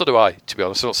football. So do I, to be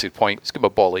honest. I don't see the point. Let's give him a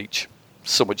ball each.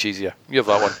 So much easier. You have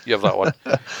that one. You have that one.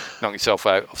 Knock yourself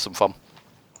out. Have some fun.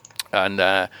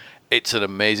 And it's an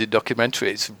amazing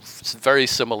documentary. It's very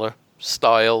similar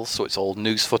style, so it's all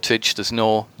news footage. There's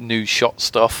no news shot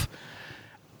stuff.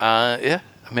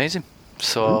 Amazing.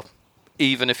 So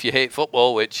even if you hate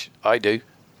football, which I do,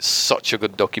 it's such a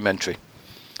good documentary.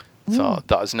 So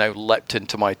that has now leapt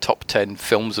into my top 10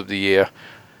 films of the year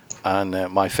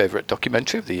and my favourite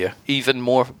documentary of the year. Even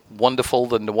more wonderful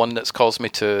than the one that's caused me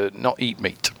to not eat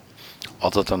meat,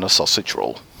 other than a sausage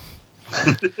roll.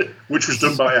 Which was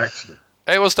done by accident.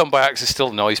 It was done by accident. It still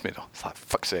annoys me, though. It's like,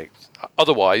 fuck's sake.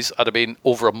 Otherwise, I'd have been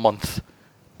over a month,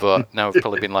 but now it's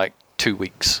probably been like 2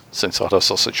 weeks since I had a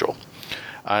sausage roll.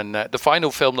 And the final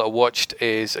film that I watched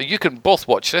is, you can both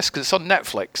watch this because it's on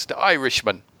Netflix, The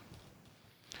Irishman.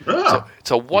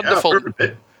 It's a wonderful,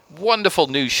 wonderful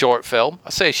new short film.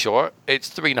 I say short, it's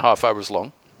 3.5 hours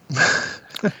long.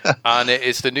 And it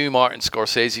is the new Martin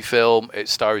Scorsese film.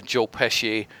 It's starring Joe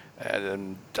Pesci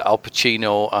and Al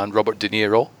Pacino and Robert De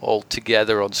Niro all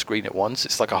together on screen at once.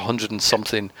 It's like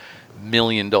 $100-something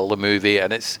million movie,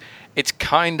 and it's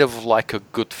kind of like a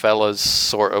Goodfellas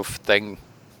sort of thing,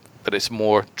 but it's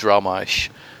more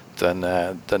drama-ish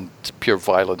than pure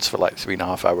violence for like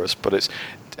 3.5 hours. But it's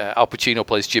Al Pacino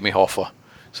plays Jimmy Hoffa,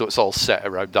 so it's all set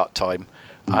around that time.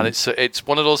 And it's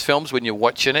one of those films when you're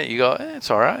watching it, you go, it's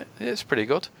all right, it's pretty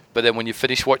good. But then when you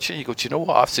finish watching, you go, do you know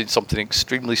what? I've seen something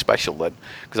extremely special then,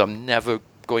 because I'm never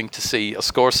going to see a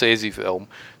Scorsese film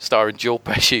starring Joe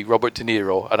Pesci, Robert De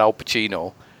Niro, and Al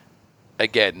Pacino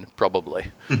again.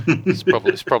 Probably,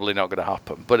 it's probably not going to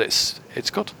happen. But it's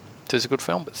good. It is a good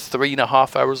film. It's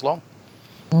 3.5 hours long,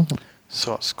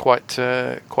 so it's quite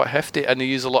hefty, and they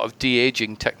use a lot of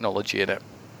de-aging technology in it.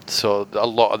 So a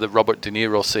lot of the Robert De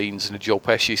Niro scenes and the Joe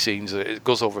Pesci scenes, it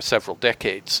goes over several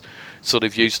decades. So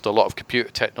they've used a lot of computer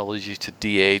technology to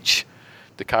de-age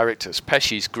the characters.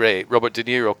 Pesci's great. Robert De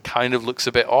Niro kind of looks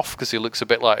a bit off because he looks a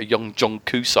bit like a young John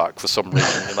Cusack for some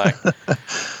reason.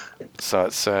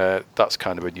 So that's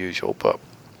kind of unusual, but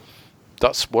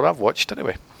that's what I've watched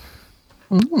anyway.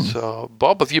 So,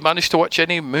 Bob, have you managed to watch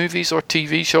any movies or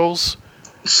TV shows?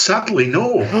 Sadly,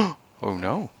 no. Oh,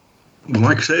 no.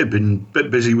 Like I say, I've been a bit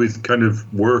busy with kind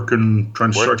of work and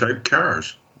trying to sort out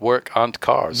cars. Work and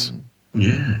cars.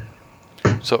 Yeah.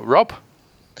 So, Rob?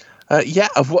 Yeah,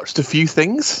 I've watched a few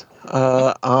things.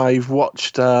 I've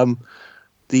watched the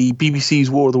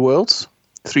BBC's War of the Worlds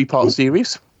 3-part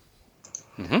series.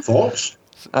 Mm-hmm. Thoughts?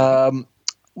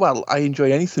 Well, I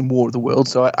enjoy anything War of the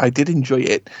Worlds, so I did enjoy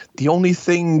it. The only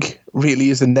thing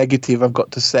really is a negative I've got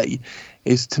to say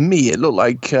is, to me, it looked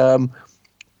like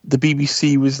the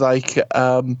BBC was like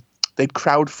they'd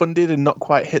crowdfunded and not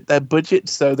quite hit their budget,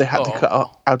 so they had to cut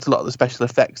out a lot of the special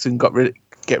effects and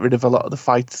get rid of a lot of the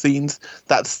fight scenes.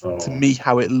 That's to me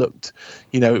how it looked.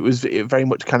 It was very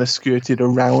much kind of skirted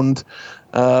around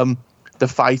the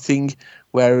fighting,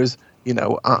 whereas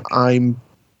I'm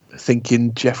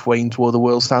thinking Jeff Wayne's War of the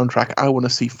Worlds soundtrack. I want to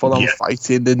see full-on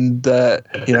fighting and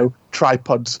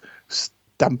tripods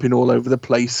stamping all over the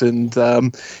place and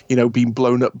being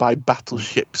blown up by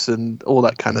battleships and all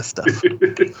that kind of stuff.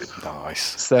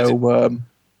 Nice. So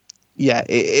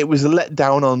it was a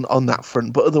letdown on that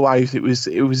front, but otherwise it was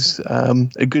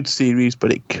a good series,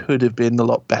 but it could have been a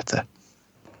lot better.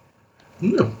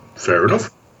 No, fair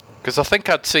enough. Because I think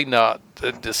I'd seen that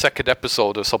the second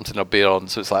episode or something I'd been on,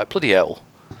 so it's like, bloody hell,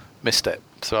 missed it.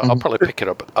 So I'll probably pick it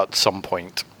up at some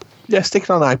point. Yeah, stick it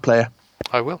on iPlayer.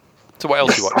 I will. So what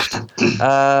else you watched?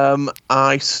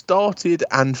 I started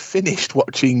and finished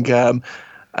watching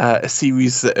a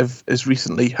series that has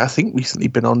recently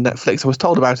been on Netflix. I was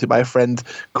told about it by a friend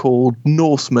called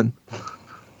Norseman.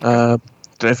 Don't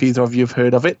know if either of you have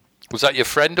heard of it. Was that your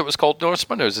friend that was called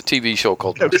Norseman, or was it a TV show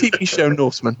called Norseman? No, TV show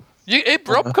Norseman.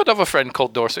 Rob could have a friend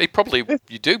called Norseman.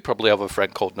 You do probably have a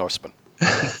friend called Norseman.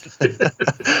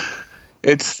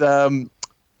 It's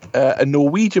a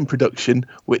Norwegian production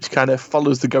which kind of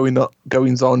follows the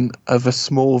goings-on of a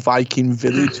small Viking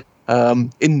village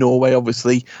in Norway,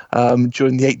 obviously,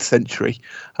 during the 8th century.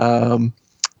 And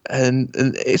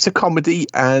it's a comedy,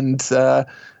 and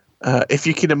if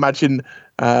you can imagine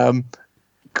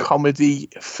comedy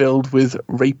filled with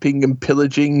raping and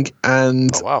pillaging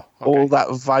and all that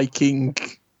Viking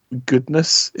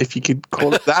goodness, if you could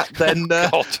call it that, then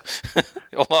God.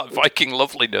 All that Viking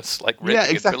loveliness, like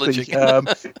raping exactly. and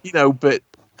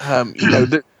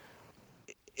pillaging.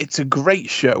 It's a great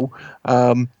show.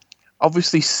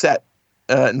 Obviously set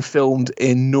and filmed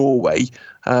in Norway.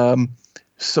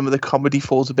 Some of the comedy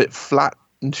falls a bit flat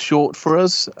and short for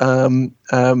us.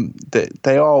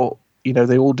 They are,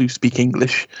 they all do speak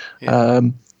English,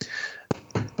 but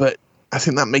I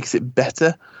think that makes it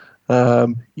better.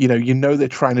 They're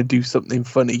trying to do something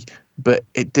funny, but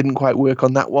it didn't quite work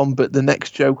on that one. But the next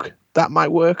joke, that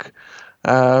might work.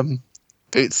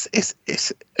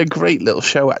 It's a great little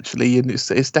show, actually, and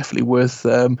it's definitely worth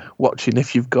watching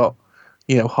if you've got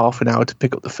half an hour to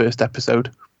pick up the first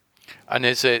episode. And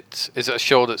is it a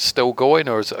show that's still going,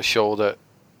 or is it a show that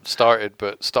started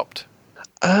but stopped?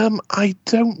 I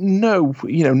don't know.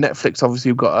 Netflix obviously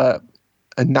have got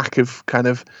a knack of kind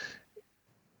of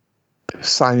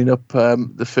signing up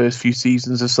the first few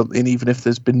seasons of something, even if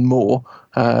there's been more.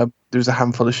 There's a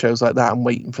handful of shows like that. I'm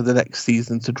waiting for the next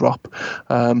season to drop.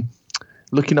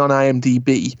 Looking on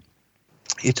IMDb,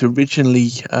 it originally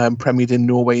premiered in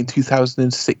Norway in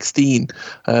 2016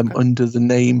 under the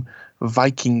name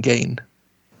Vikingane.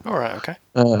 All right, okay.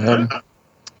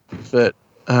 But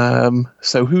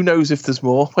so who knows if there's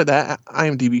more? Well, that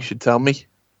IMDb should tell me.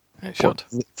 It should. What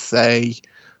does it say?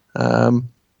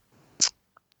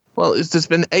 There's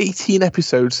been 18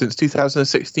 episodes since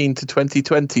 2016 to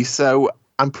 2020, so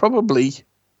I'm probably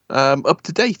up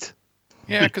to date.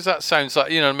 Yeah, because that sounds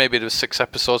like, maybe there's 6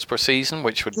 episodes per season,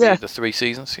 which would be the 3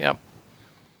 seasons, yeah.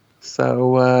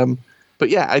 So, but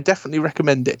yeah, I definitely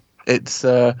recommend it. It's,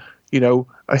 I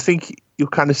think you'll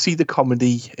kind of see the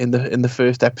comedy in the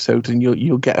first episode, and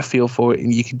you'll get a feel for it,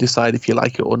 and you can decide if you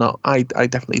like it or not. I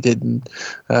definitely did, and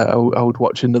I would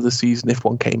watch another season if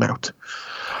one came out.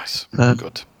 Nice,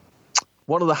 good.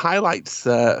 One of the highlights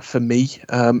for me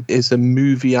is a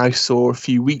movie I saw a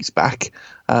few weeks back.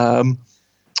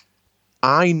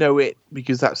 I know it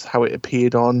because that's how it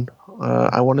appeared on,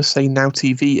 I want to say Now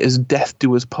TV, as Death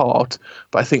Do Us Part,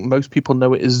 but I think most people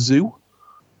know it as Zoo.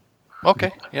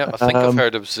 Okay, yeah, I think I've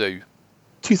heard of Zoo.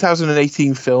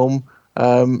 2018 film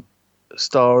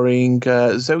starring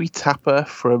Zoe Tapper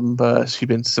from, she's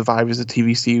been Survivors, a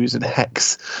TV series, and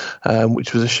Hex,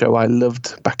 which was a show I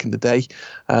loved back in the day.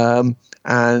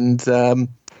 And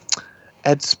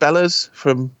Ed Spellers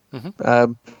from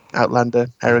Outlander,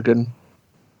 Eragon,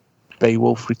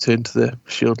 Beowulf, Return to the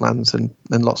Shieldlands, and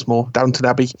lots more. Downton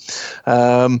Abbey.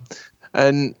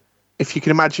 And if you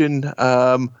can imagine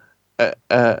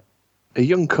a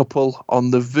young couple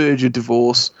on the verge of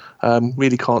divorce,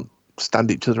 really can't stand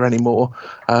each other anymore,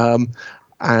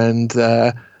 and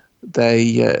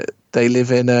they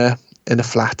live in a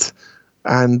flat,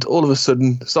 and all of a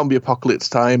sudden zombie apocalypse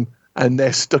time, and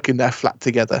they're stuck in their flat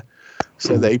together.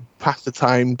 So they pass the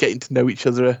time getting to know each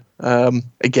other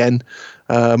again,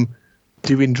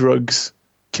 doing drugs,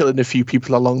 killing a few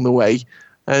people along the way,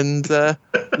 and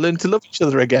learn to love each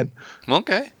other again.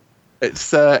 Okay,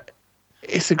 it's a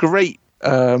great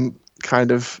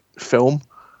kind of film.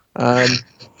 I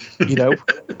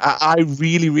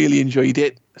really, really enjoyed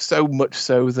it, so much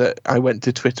so that I went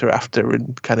to Twitter after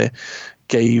and kind of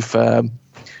gave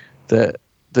the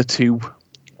 2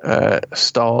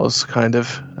 stars kind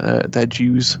of their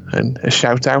dues and a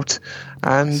shout out,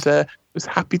 and was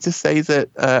happy to say that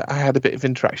I had a bit of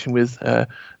interaction with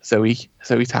Zoe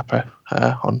Tapper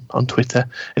on Twitter,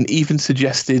 and even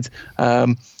suggested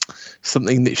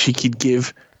something that she could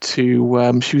give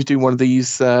to. She was doing one of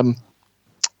these.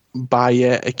 Buy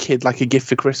a kid like a gift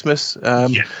for Christmas.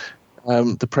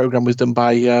 The program was done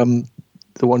by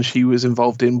the one she was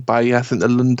involved in by, I think, the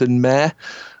London Mayor.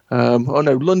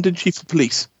 London Chief of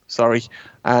Police. Sorry.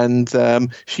 And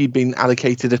she'd been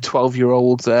allocated a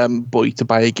 12-year-old boy to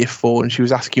buy a gift for, and she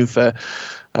was asking for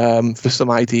some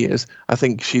ideas. I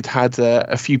think she'd had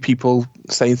a few people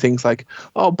saying things like,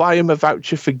 "Oh, buy him a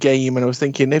voucher for game." And I was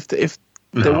thinking, if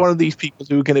they're one of these people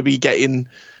who are going to be getting,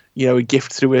 a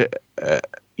gift through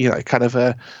kind of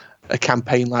a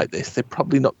campaign like this, they're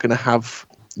probably not going to have,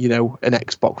 an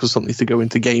Xbox or something to go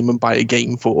into game and buy a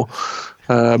game for.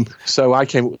 So I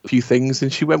came up with a few things,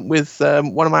 and she went with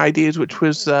one of my ideas, which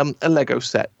was a Lego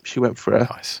set. She went for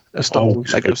a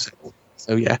stock Lego set.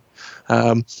 So yeah,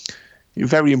 you're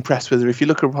very impressed with her. If you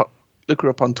look her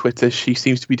up on Twitter, she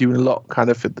seems to be doing a lot kind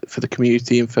of for the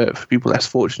community and for people less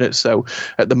fortunate. So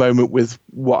at the moment, with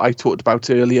what I talked about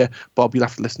earlier, Bob, you'll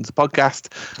have to listen to the podcast.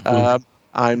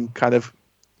 I'm kind of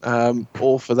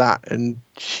all for that, and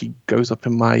she goes up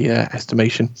in my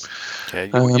estimation.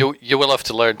 Yeah, you will have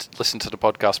to learn to listen to the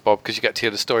podcast, Bob, because you get to hear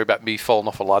the story about me falling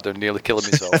off a ladder and nearly killing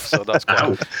myself. So that's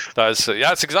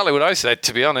that's exactly what I said,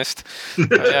 to be honest.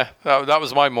 That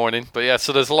was my morning. But yeah,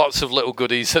 so there's lots of little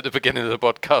goodies at the beginning of the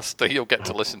podcast that you'll get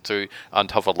to listen to and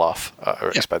have a laugh at her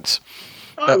expense.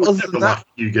 I would never laugh at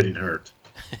you getting hurt.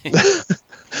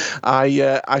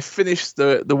 I finished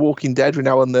the Walking Dead. We're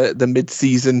now on the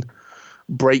mid-season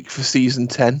break for season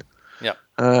 10. Yeah.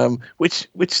 Which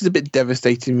is a bit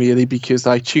devastating, really, because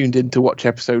I tuned in to watch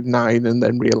episode 9 and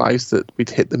then realised that we'd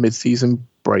hit the mid-season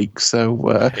break, so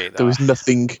there was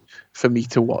nothing for me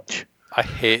to watch. I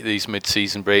hate these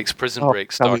mid-season breaks. Prison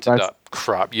Break started that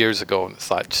crap years ago, and it's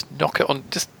like, just knock it on,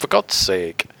 just for God's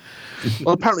sake.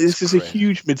 Well, apparently this is a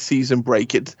huge mid-season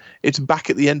break. It's back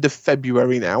at the end of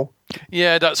February now.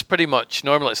 Yeah, that's pretty much.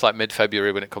 Normally it's like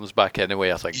mid-February when it comes back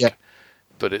anyway, I think. Yeah.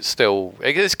 But it's still...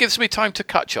 It gives me time to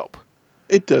catch up.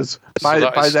 It does. By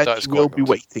then, that is we'll quite be good.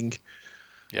 waiting.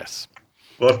 Yes.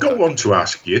 Well, I've got one to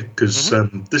ask you, because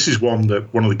this is one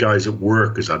that one of the guys at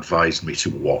work has advised me to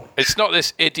watch. It's not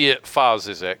this idiot Faz,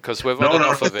 is it? Because we've had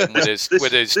enough of him with his this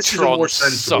is a Tron more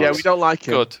sensible. Yeah, we don't like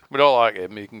him. Good. We don't like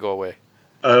him. He can go away.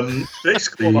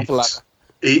 Basically,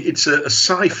 it's a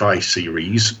sci-fi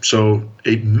series, so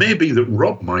it may be that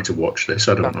Rob might have watched this.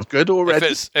 I don't know. Good already.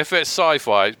 If it's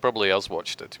sci-fi, he probably has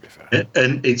watched it, to be fair.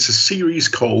 And it's a series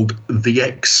called The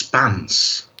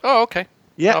Expanse. Oh, okay.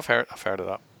 Yeah. I've heard of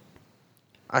that.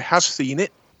 I have seen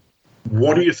it.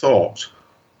 What are your thoughts?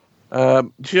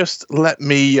 Just let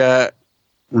me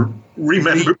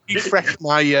remember refresh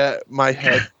my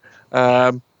head.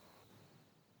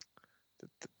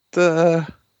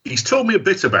 He's told me a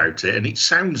bit about it, and it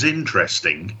sounds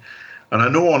interesting. And I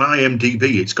know on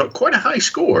IMDb it's got quite a high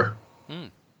score.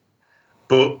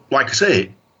 But like I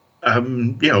say,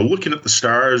 looking at the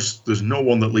stars, there's no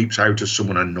one that leaps out as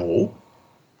someone I know.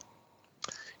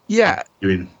 Yeah.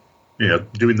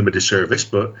 Doing them a disservice,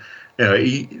 but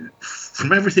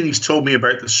from everything he's told me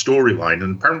about the storyline,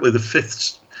 and apparently the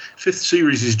fifth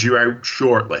series is due out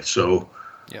shortly, so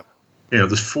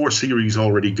there's 4 series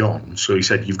already gone. So he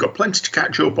said you've got plenty to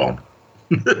catch up on.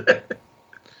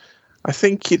 I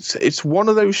think it's one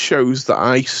of those shows that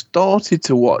I started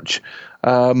to watch,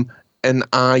 and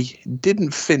I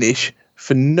didn't finish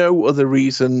for no other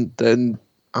reason than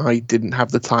I didn't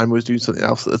have the time. I was doing something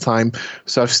else at the time,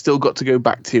 so I've still got to go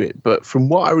back to it. But from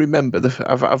what I remember,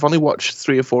 I've only watched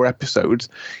 3 or 4 episodes.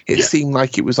 It seemed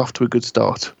like it was off to a good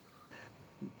start.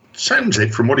 Sounds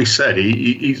it from what he said.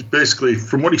 He's basically,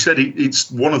 from what he said,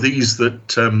 it's one of these that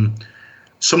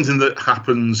something that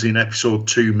happens in episode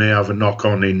 2 may have a knock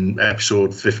on in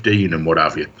episode 15 and what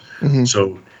have you. Mm-hmm.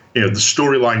 So the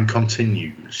storyline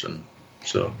continues, and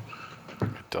so.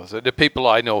 It does. The people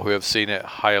I know who have seen it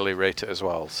highly rate it as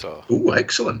well. So,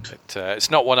 excellent.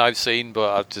 It's not one I've seen,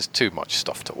 but I've just too much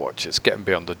stuff to watch. It's getting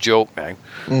beyond the joke now.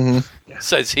 Mm-hmm.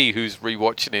 Says he who's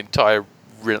rewatching the entire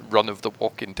run of The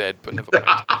Walking Dead, but never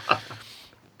mind.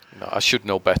 No, I should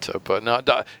know better, but no,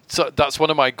 that's one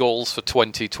of my goals for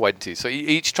 2020. So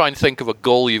each try and think of a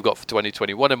goal you've got for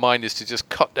 2020. One of mine is to just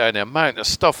cut down the amount of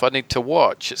stuff I need to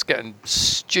watch. It's getting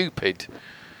stupid.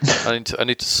 I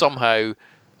need to somehow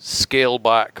scale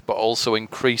back, but also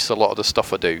increase a lot of the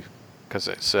stuff I do, because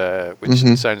it's which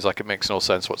sounds like it makes no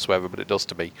sense whatsoever, but it does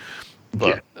to me.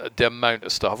 But the amount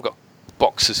of stuff, I've got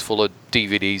boxes full of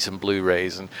DVDs and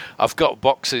Blu-rays, and I've got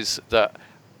boxes that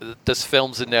there's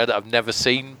films in there that I've never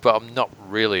seen, but I'm not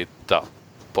really that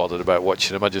bothered about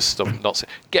watching them. I'm not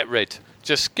get rid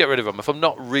of them. If I'm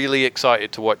not really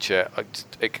excited to watch it,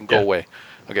 it can go away.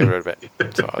 I'll get rid of it.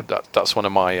 So that's one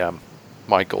of my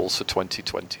my goals for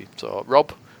 2020. So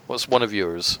Rob, what's one of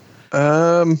yours?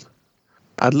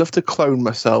 I'd love to clone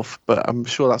myself, but I'm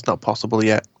sure that's not possible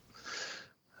yet.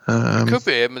 It could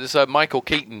be him. There's a Michael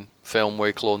Keaton film where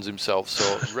he clones himself.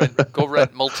 So go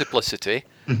rent Multiplicity.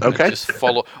 Okay. Just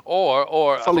follow,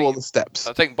 or follow all the steps.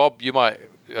 I think Bob, you might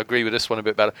agree with this one a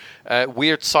bit better.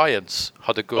 Weird Science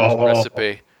had a good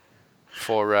recipe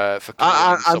for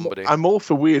cloning somebody. I'm all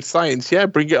for Weird Science. Yeah,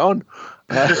 bring it on.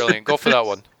 Brilliant. Go for that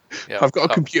one. Yeah, I've got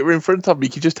a computer in front of me.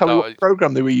 Can you just tell me what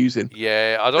program they were using?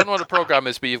 Yeah, I don't know what the program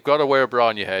is, but you've got to wear a bra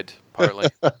on your head, apparently.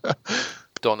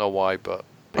 Don't know why, but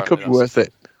it could be worth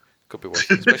it. Could be worth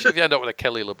it, especially if you end up with a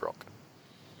Kelly LeBrock.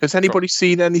 Has anybody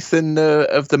seen anything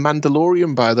of The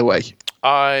Mandalorian, by the way?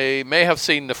 I may have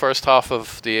seen the first half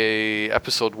of the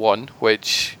episode 1,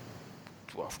 which,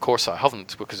 well, of course I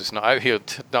haven't, because it's not out here,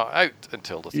 not out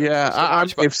until the. Yeah, I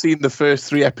may have seen the first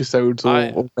 3 episodes,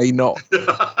 or may not.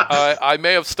 I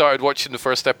may have started watching the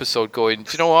first episode, going,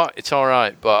 do you know what? It's all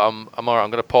right, but I'm all right.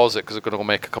 I'm going to pause it because I'm going to go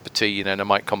make a cup of tea, and then I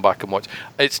might come back and watch.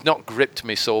 It's not gripped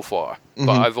me so far.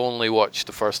 But I've only watched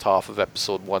the first half of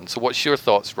episode 1. So what's your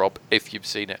thoughts, Rob, if you've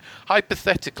seen it?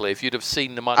 Hypothetically, if you'd have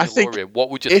seen The Mandalorian,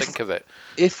 what would you think of it?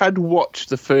 If I'd watched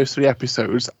the first 3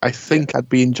 episodes, I think I'd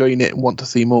be enjoying it and want to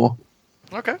see more.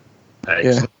 Okay.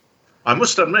 Excellent. I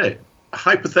must admit,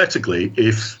 hypothetically,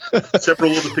 if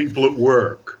several other people at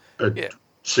work had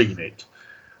seen it,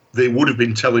 they would have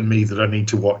been telling me that I need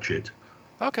to watch it.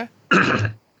 Okay.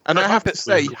 And I have to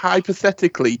say,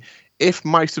 hypothetically, if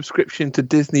my subscription to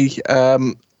Disney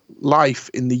Life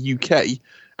in the UK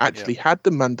actually had The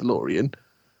Mandalorian,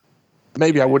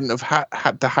 maybe I wouldn't have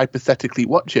had to hypothetically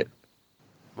watch it.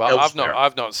 Well,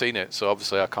 I've not seen it, so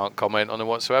obviously I can't comment on it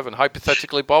whatsoever. And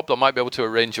hypothetically, Bob, I might be able to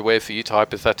arrange a way for you to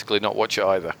hypothetically not watch it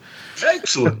either.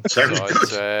 Excellent. Sounds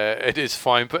good. It is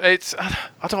fine, but it's,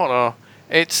 I don't know.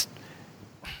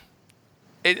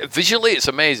 Visually, it's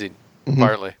amazing,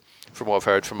 apparently, from what I've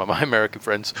heard from my American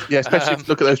friends. Yeah, especially if you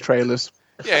look at those trailers.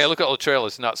 Yeah, look at all the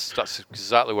trailers, and that's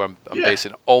exactly where I'm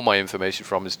basing all my information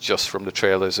from. Is just from the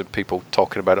trailers and people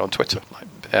talking about it on Twitter.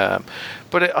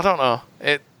 But I don't know.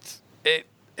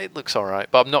 It looks all right,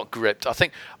 but I'm not gripped. I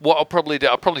think what I'll probably do,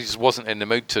 I probably just wasn't in the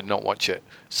mood to not watch it.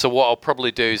 So what I'll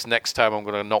probably do is next time I'm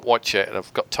going to not watch it and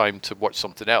I've got time to watch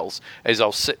something else, is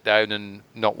I'll sit down and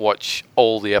not watch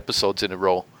all the episodes in a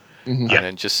row. And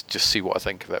then just see what I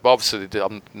think of it. But obviously,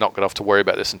 I'm not going to have to worry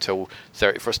about this until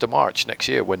 31st of March next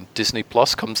year when Disney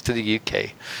Plus comes to the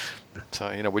UK.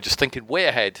 So, we're just thinking way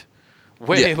ahead.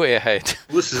 Way ahead.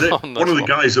 Well, this is it. One of the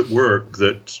guys at work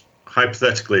that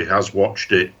hypothetically has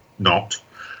watched it not.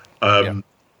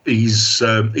 He's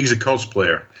a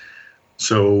cosplayer.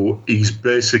 So he's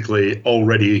basically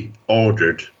already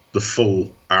ordered the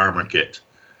full armor kit.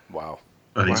 Wow.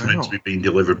 And it's meant to be being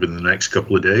delivered within the next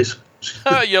couple of days.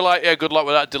 You're like, yeah, good luck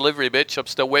with that delivery, bitch. I'm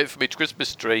still waiting for my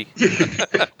Christmas tree.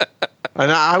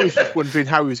 And I was just wondering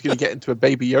how he was going to get into a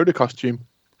Baby Yoda costume.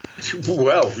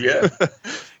 Well, yeah.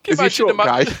 Is he a short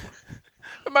guy?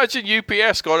 Imagine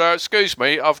UPS going, excuse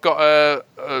me, I've got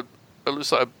it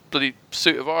looks like a bloody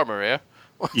suit of armour here.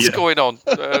 What's going on?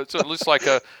 So it looks like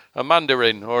a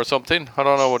mandarin or something. I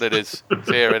don't know what it is. It's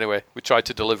here anyway. We tried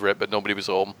to deliver it, but nobody was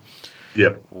home.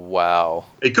 Yep. Wow.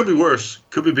 It could be worse.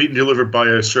 Could be being delivered by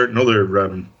a certain other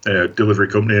delivery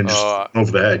company and just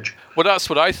over the hedge. Well, that's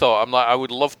what I thought. I'm like, I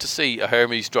would love to see a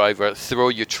Hermes driver throw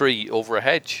your tree over a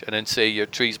hedge and then say your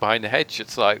tree's behind the hedge.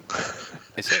 It's like,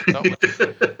 is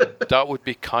it? That would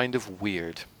be kind of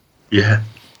weird. Yeah.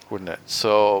 Wouldn't it?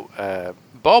 So,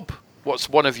 Bob, what's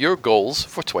one of your goals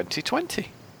for 2020?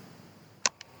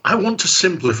 I want to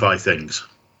simplify things.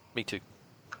 Me too.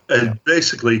 And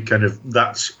basically, kind of,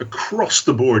 that's across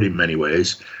the board in many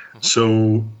ways. Mm-hmm.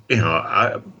 So,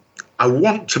 I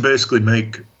want to basically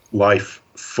make life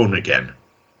fun again.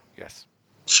 Yes.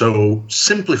 So,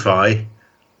 simplify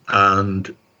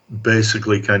and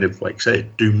basically kind of, like say,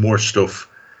 do more stuff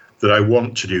that I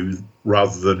want to do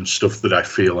rather than stuff that I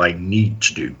feel I need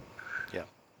to do. Yeah.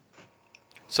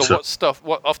 So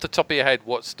what off the top of your head,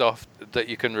 what stuff that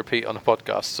you can repeat on a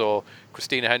podcast? So,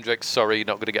 Christina Hendricks, sorry, you're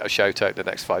not going to get a shout out in the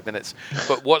next 5 minutes.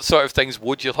 But what sort of things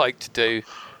would you like to do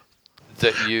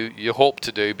that you hope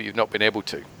to do, but you've not been able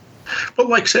to? Well,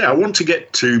 like I say, I want to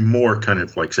get to more kind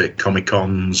of, like say,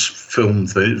 Comic-Cons, film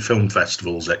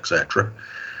festivals, etc.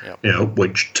 Yep.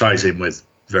 Which ties in with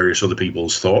various other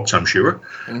people's thoughts, I'm sure.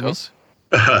 It does.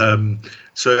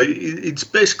 So it's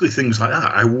basically things like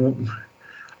that.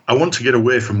 I want to get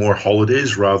away from more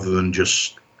holidays rather than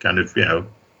just kind of,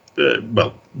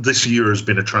 well, this year has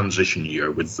been a transition year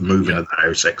with the moving of the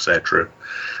house, etc.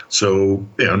 So,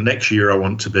 next year I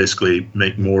want to basically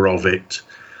make more of it,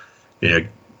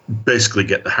 basically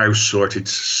get the house sorted,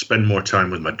 spend more time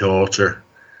with my daughter,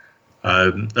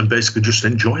 and basically just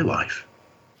enjoy life.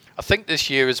 I think this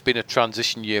year has been a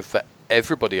transition year for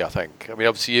everybody, I think. I mean,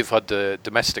 obviously you've had the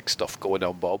domestic stuff going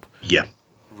on, Bob. Yeah.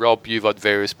 Rob, you've had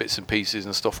various bits and pieces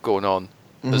and stuff going on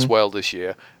as well this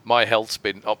year. My health's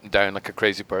been up and down like a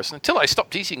crazy person until I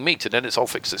stopped eating meat, and then it's all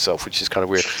fixed itself, which is kind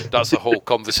of weird. That's the whole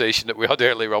conversation that we had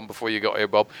earlier on before you got here,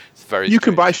 Bob. It's very You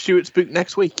can buy Stuart's book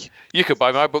next week. You can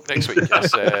buy my book next week.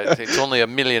 Yes, it's only £1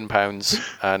 million.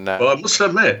 And well, I must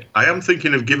admit, I am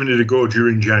thinking of giving it a go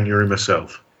during January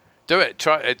myself. Do it.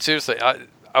 Try it. Seriously,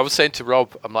 I was saying to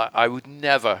Rob, I'm like, I would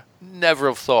never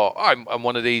have thought I'm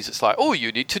one of these. It's like, oh,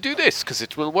 you need to do this because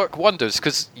it will work wonders.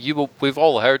 Because we've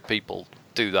all heard people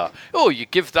do that. Oh, you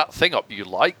give that thing up you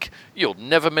like, you'll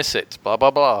never miss it. Blah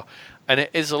blah blah. And it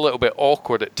is a little bit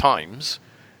awkward at times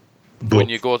when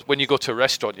you go to a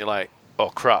restaurant. You're like, oh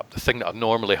crap, the thing that I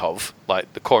normally have,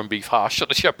 like the corned beef hash or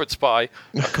the shepherd's pie,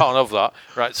 I can't have that.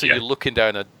 Right, so you're looking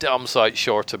down a damn sight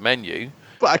shorter menu.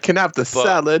 But I can have the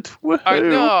salad. I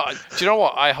know. Do you know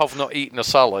what? I have not eaten a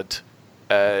salad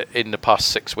in the past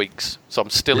 6 weeks. So I'm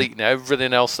still eating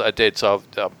everything else that I did. So,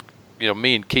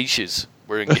 me and Quiches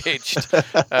were engaged.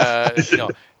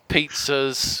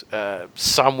 Pizzas,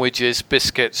 sandwiches,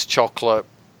 biscuits, chocolate,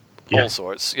 all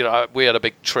sorts. We had a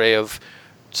big tray of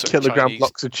kilogram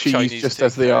blocks of cheese, just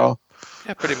as they are.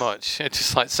 Yeah, pretty much.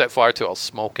 Just like set fire to it, I'll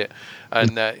smoke it.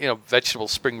 And, vegetable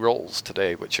spring rolls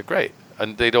today, which are great.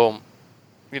 And they don't,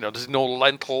 there's no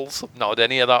lentils, not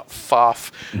any of that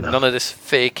faff, none of this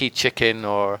fakey chicken.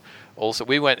 Or also,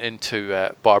 we went into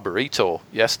Barburrito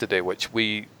yesterday, which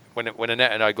when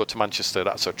Annette and I go to Manchester,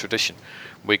 that's our tradition.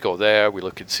 We go there, we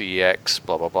look at CEX,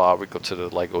 blah, blah, blah. We go to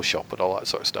the Lego shop and all that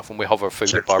sort of stuff. And we have our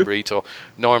food at Barburrito.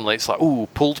 Normally, it's like,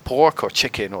 pulled pork or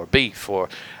chicken or beef.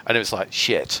 And it was like,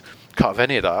 shit, can't have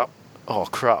any of that. Oh,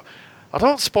 crap. I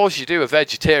don't suppose you do a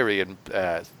vegetarian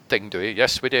thing, do you?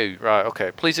 Yes, we do. Right,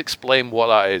 okay. Please explain what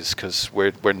that is, because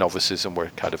we're novices and we're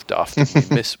kind of daft.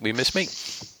 we miss meat.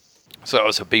 So it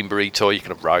was a bean burrito, you can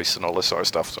have rice and all this sort of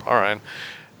stuff. So, all right.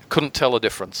 Couldn't tell a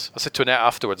difference. I said to Annette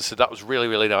afterwards, I said, that was really,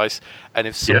 really nice. And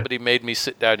if somebody made me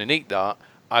sit down and eat that,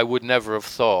 I would never have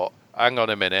thought, hang on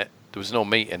a minute, there was no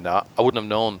meat in that. I wouldn't have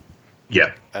known.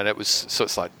 Yeah. And it was, so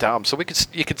it's like, damn. So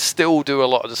you could still do a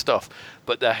lot of the stuff.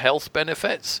 But the health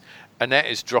benefits, Annette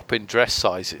is dropping dress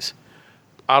sizes.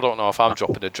 I don't know if I'm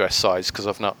dropping a dress size because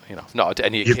I've not had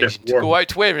any occasion to go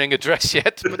out wearing a dress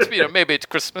yet. But maybe it's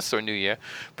Christmas or New Year.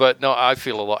 But no, I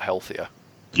feel a lot healthier.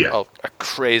 Yeah, a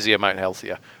crazy amount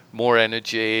healthier, more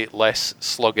energy, less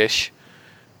sluggish,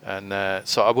 and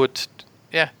so I would,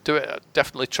 do it.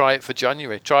 Definitely try it for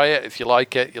January. Try it if you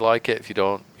like it. You like it. If you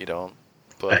don't, you don't.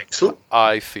 But excellent.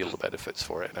 I feel the benefits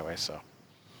for it anyway. So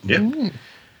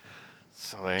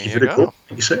so there Give you it a go. go.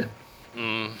 You say.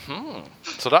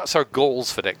 So that's our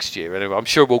goals for next year. Anyway, I'm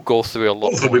sure we'll go through a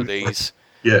lot more of these.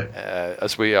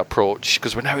 As we approach,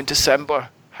 because we're now in December.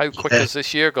 How quick has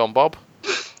this year gone, Bob?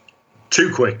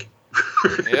 Too quick.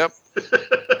 Yep.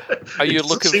 Are you it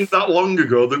looking? Seemed that long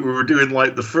ago that we were doing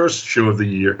like the first show of the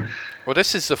year. Well,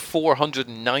 this is the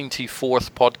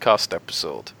 494th podcast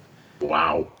episode.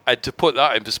 Wow. And to put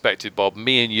that in perspective, Bob,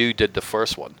 me and you did the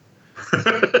first one.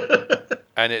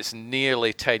 And it's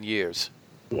nearly 10 years.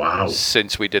 Wow.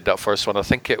 Since we did that first one. I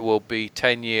think it will be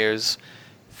 10 years,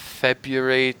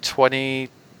 February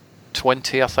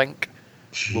 2020, I think.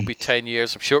 Jeez. Will be 10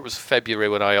 years. I'm sure it was February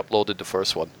when I uploaded the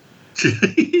first one.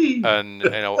 And,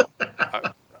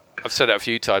 I've said it a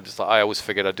few times. It's like I always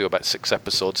figured I'd do about 6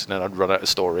 episodes and then I'd run out of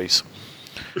stories.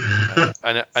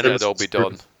 And it'd all be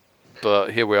done.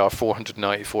 But here we are,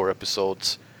 494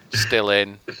 episodes, still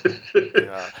in.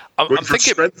 I'm thinking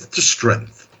strength to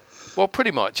strength. Well,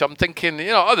 pretty much. I'm thinking,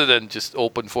 other than just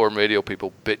open forum radio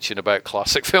people bitching about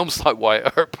classic films like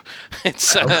Wyatt Earp,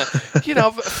 it's,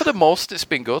 for the most, it's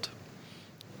been good.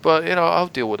 But, I'll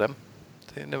deal with them.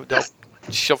 They'll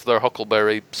shove their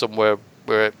huckleberry somewhere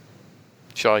where it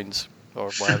shines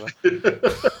or whatever.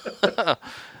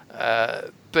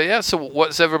 But yeah, so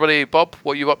what's everybody, Bob?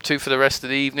 What are you up to for the rest of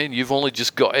the evening? You've only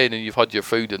just got in and you've had your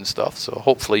food and stuff, so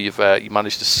hopefully you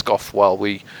managed to scoff while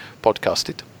we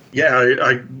podcasted. Yeah,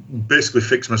 I basically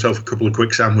fixed myself a couple of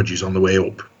quick sandwiches on the way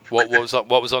up. What was that?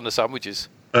 What was on the sandwiches?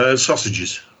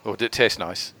 Sausages. Oh, did it taste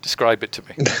nice? Describe it to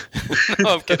me.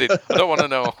 No, I'm kidding. I don't want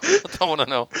to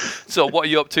know. So what are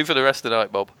you up to for the rest of the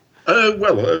night, Bob?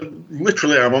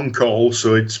 Literally I'm on call,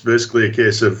 so it's basically a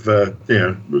case of, got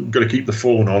to keep the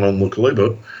phone on, unluckily.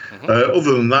 But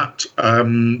other than that,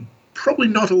 probably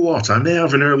not a lot. I may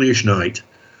have an early-ish night.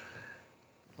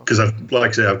 Because, like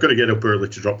I say, I've got to get up early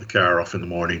to drop the car off in the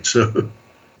morning. So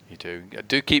you do.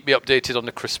 Do keep me updated on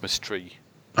the Christmas tree.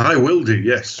 I will do,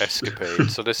 yes.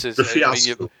 Escapade. So this is the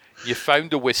fiasco. You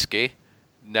found a whiskey.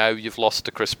 Now you've lost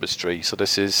the Christmas tree. So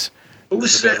this is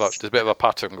there's a bit of a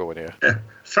pattern going here. Yeah.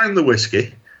 Found the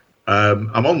whiskey.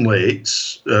 I'm on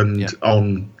late and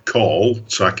on call,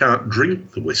 so I can't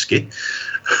drink the whiskey.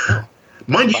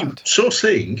 Mind you, so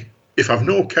saying, if I've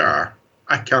no car,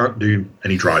 I can't do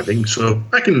any driving, so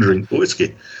I can drink the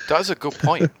whiskey. That's a good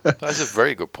point. That's a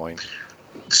very good point.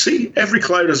 See, every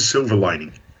cloud has a silver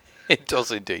lining. It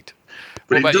does indeed.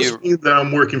 But it does mean that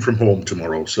I'm working from home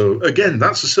tomorrow. So, again,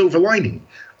 that's a silver lining.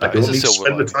 I don't need to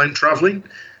spend the time travelling.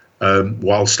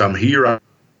 Whilst I'm here, I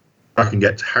can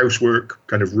get housework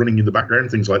kind of running in the background,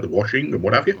 things like the washing and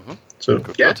what have you. Mm-hmm. So,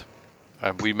 good.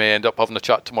 And we may end up having a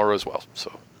chat tomorrow as well.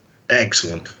 So.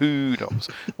 Excellent. Who knows?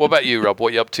 What about you, Rob?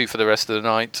 What are you up to for the rest of the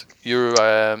night? You're.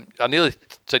 I nearly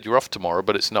said you're off tomorrow,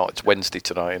 but it's not. It's Wednesday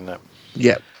tonight, isn't it?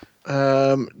 Yeah.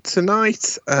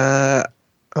 Tonight,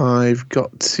 I've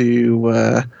got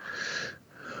to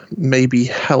maybe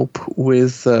help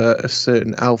with a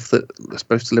certain elf that's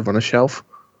supposed to live on a shelf.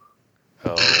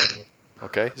 Oh,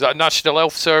 okay. Is that a National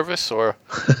Elf Service or?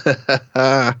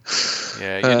 Yeah,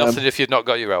 you're nothing if you've not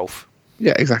got your elf.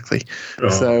 Yeah, exactly.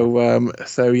 Oh.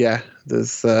 So yeah,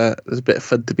 there's a bit of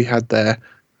fun to be had there.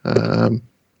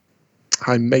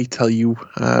 I may tell you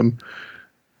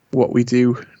what we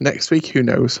do next week. Who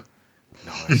knows?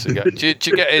 Nice. Do you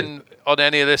get in on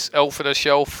any of this elf on a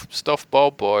shelf stuff,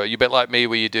 Bob, or are you a bit like me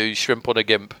where you do shrimp on a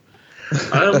gimp?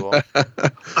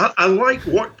 I like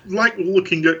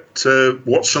looking at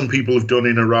what some people have done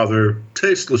in a rather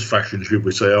tasteless fashion, should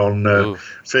we say, on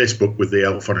Facebook with the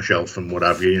elf on a shelf and what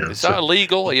have you. Is that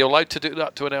illegal? Are you allowed to do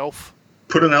that to an elf?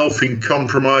 Put an elf in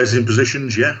compromising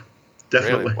positions, yeah,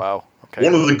 definitely. Really? Wow. Okay.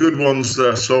 One of the good ones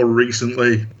that I saw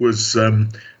recently was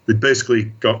they basically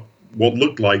got what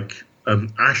looked like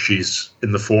ashes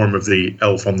in the form of the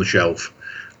elf on the shelf.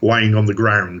 lying on the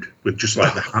ground with just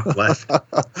like the hat left,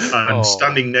 and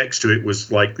standing next to it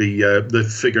was like the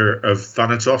figure of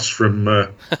Thanatos from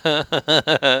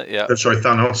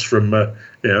Thanos from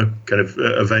kind of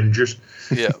Avengers.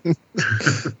 Yeah.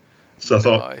 So I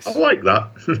thought, I like that.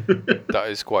 That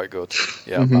is quite good.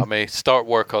 Yeah, I may start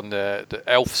work on the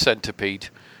elf centipede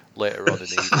later on in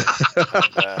the evening.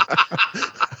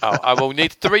 And, I will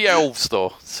need 3 elves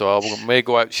though, so I may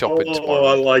go out shopping tomorrow.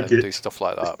 I like and it. do stuff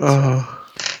like that.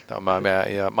 So,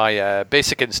 my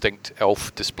Basic Instinct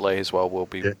elf display as well will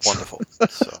be wonderful.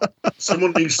 So.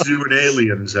 Someone needs to do an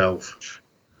aliens elf.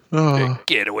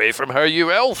 Get away from her,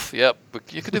 you elf! Yep,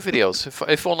 but you could do videos.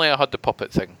 If only I had the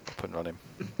puppet thing up and running.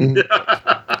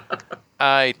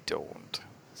 I don't.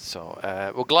 So,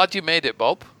 we're glad you made it,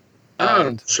 Bob.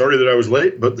 Sorry that I was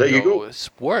late, but there you go. It's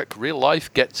work. Real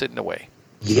life gets in the way.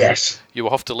 Yes. You will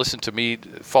have to listen to me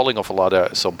falling off a ladder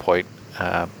at some point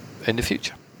in the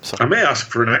future. So. I may ask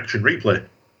for an action replay.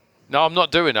 No, I'm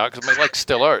not doing that because my leg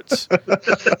still hurts.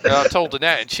 I told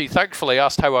Annette, and she thankfully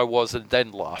asked how I was and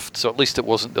then laughed. So at least it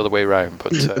wasn't the other way around.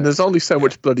 But and there's only so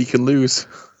much blood you can lose.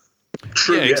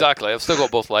 True, yeah, exactly. I've still got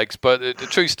both legs. But the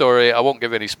true story, I won't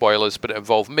give any spoilers, but it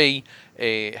involved me,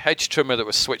 a hedge trimmer that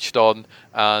was switched on,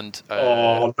 and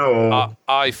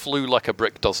I flew like a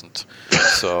brick doesn't.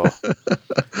 So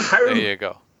there you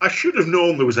go. I should have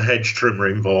known there was a hedge trimmer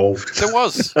involved. There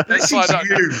was. It's like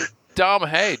that damn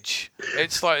hedge.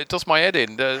 It's like, it does my head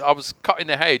in. I was cutting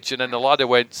the hedge, and then the ladder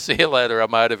went, see you later,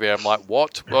 I'm out of here. I'm like,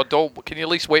 what? Well, can you at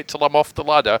least wait till I'm off the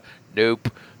ladder? Nope.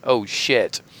 Oh,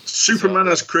 shit. Superman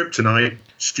has kryptonite,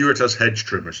 Stuart has hedge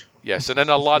trimmers. Yes, and then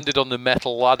I landed on the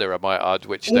metal ladder, I might add,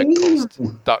 which then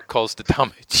caused the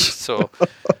damage. So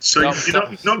you're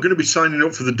not going to be signing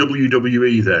up for the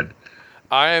WWE then?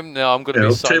 I'm going to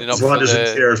be signing up for the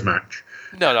and chairs match.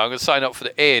 No, I'm going to sign up for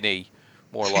the A&E,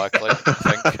 more likely, I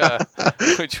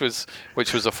think,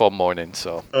 which was a fun morning.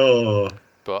 So.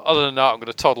 But other than that, I'm going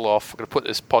to toddle off. I'm going to put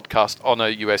this podcast on a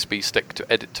USB stick to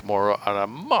edit tomorrow, and I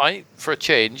might, for a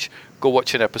change, go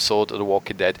watch an episode of The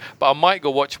Walking Dead. But I might go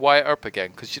watch Wyatt Earp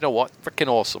again, because you know what? Freaking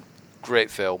awesome.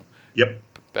 Great film. Yep.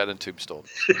 Better than Tombstone.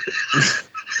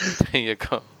 There you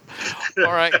go.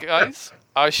 All right, guys.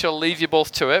 I shall leave you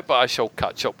both to it, but I shall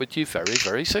catch up with you very,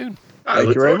 very soon. Thank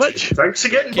you very much. Thanks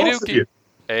again, both of you.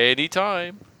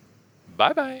 Anytime.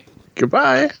 Bye-bye.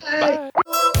 Goodbye.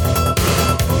 Bye.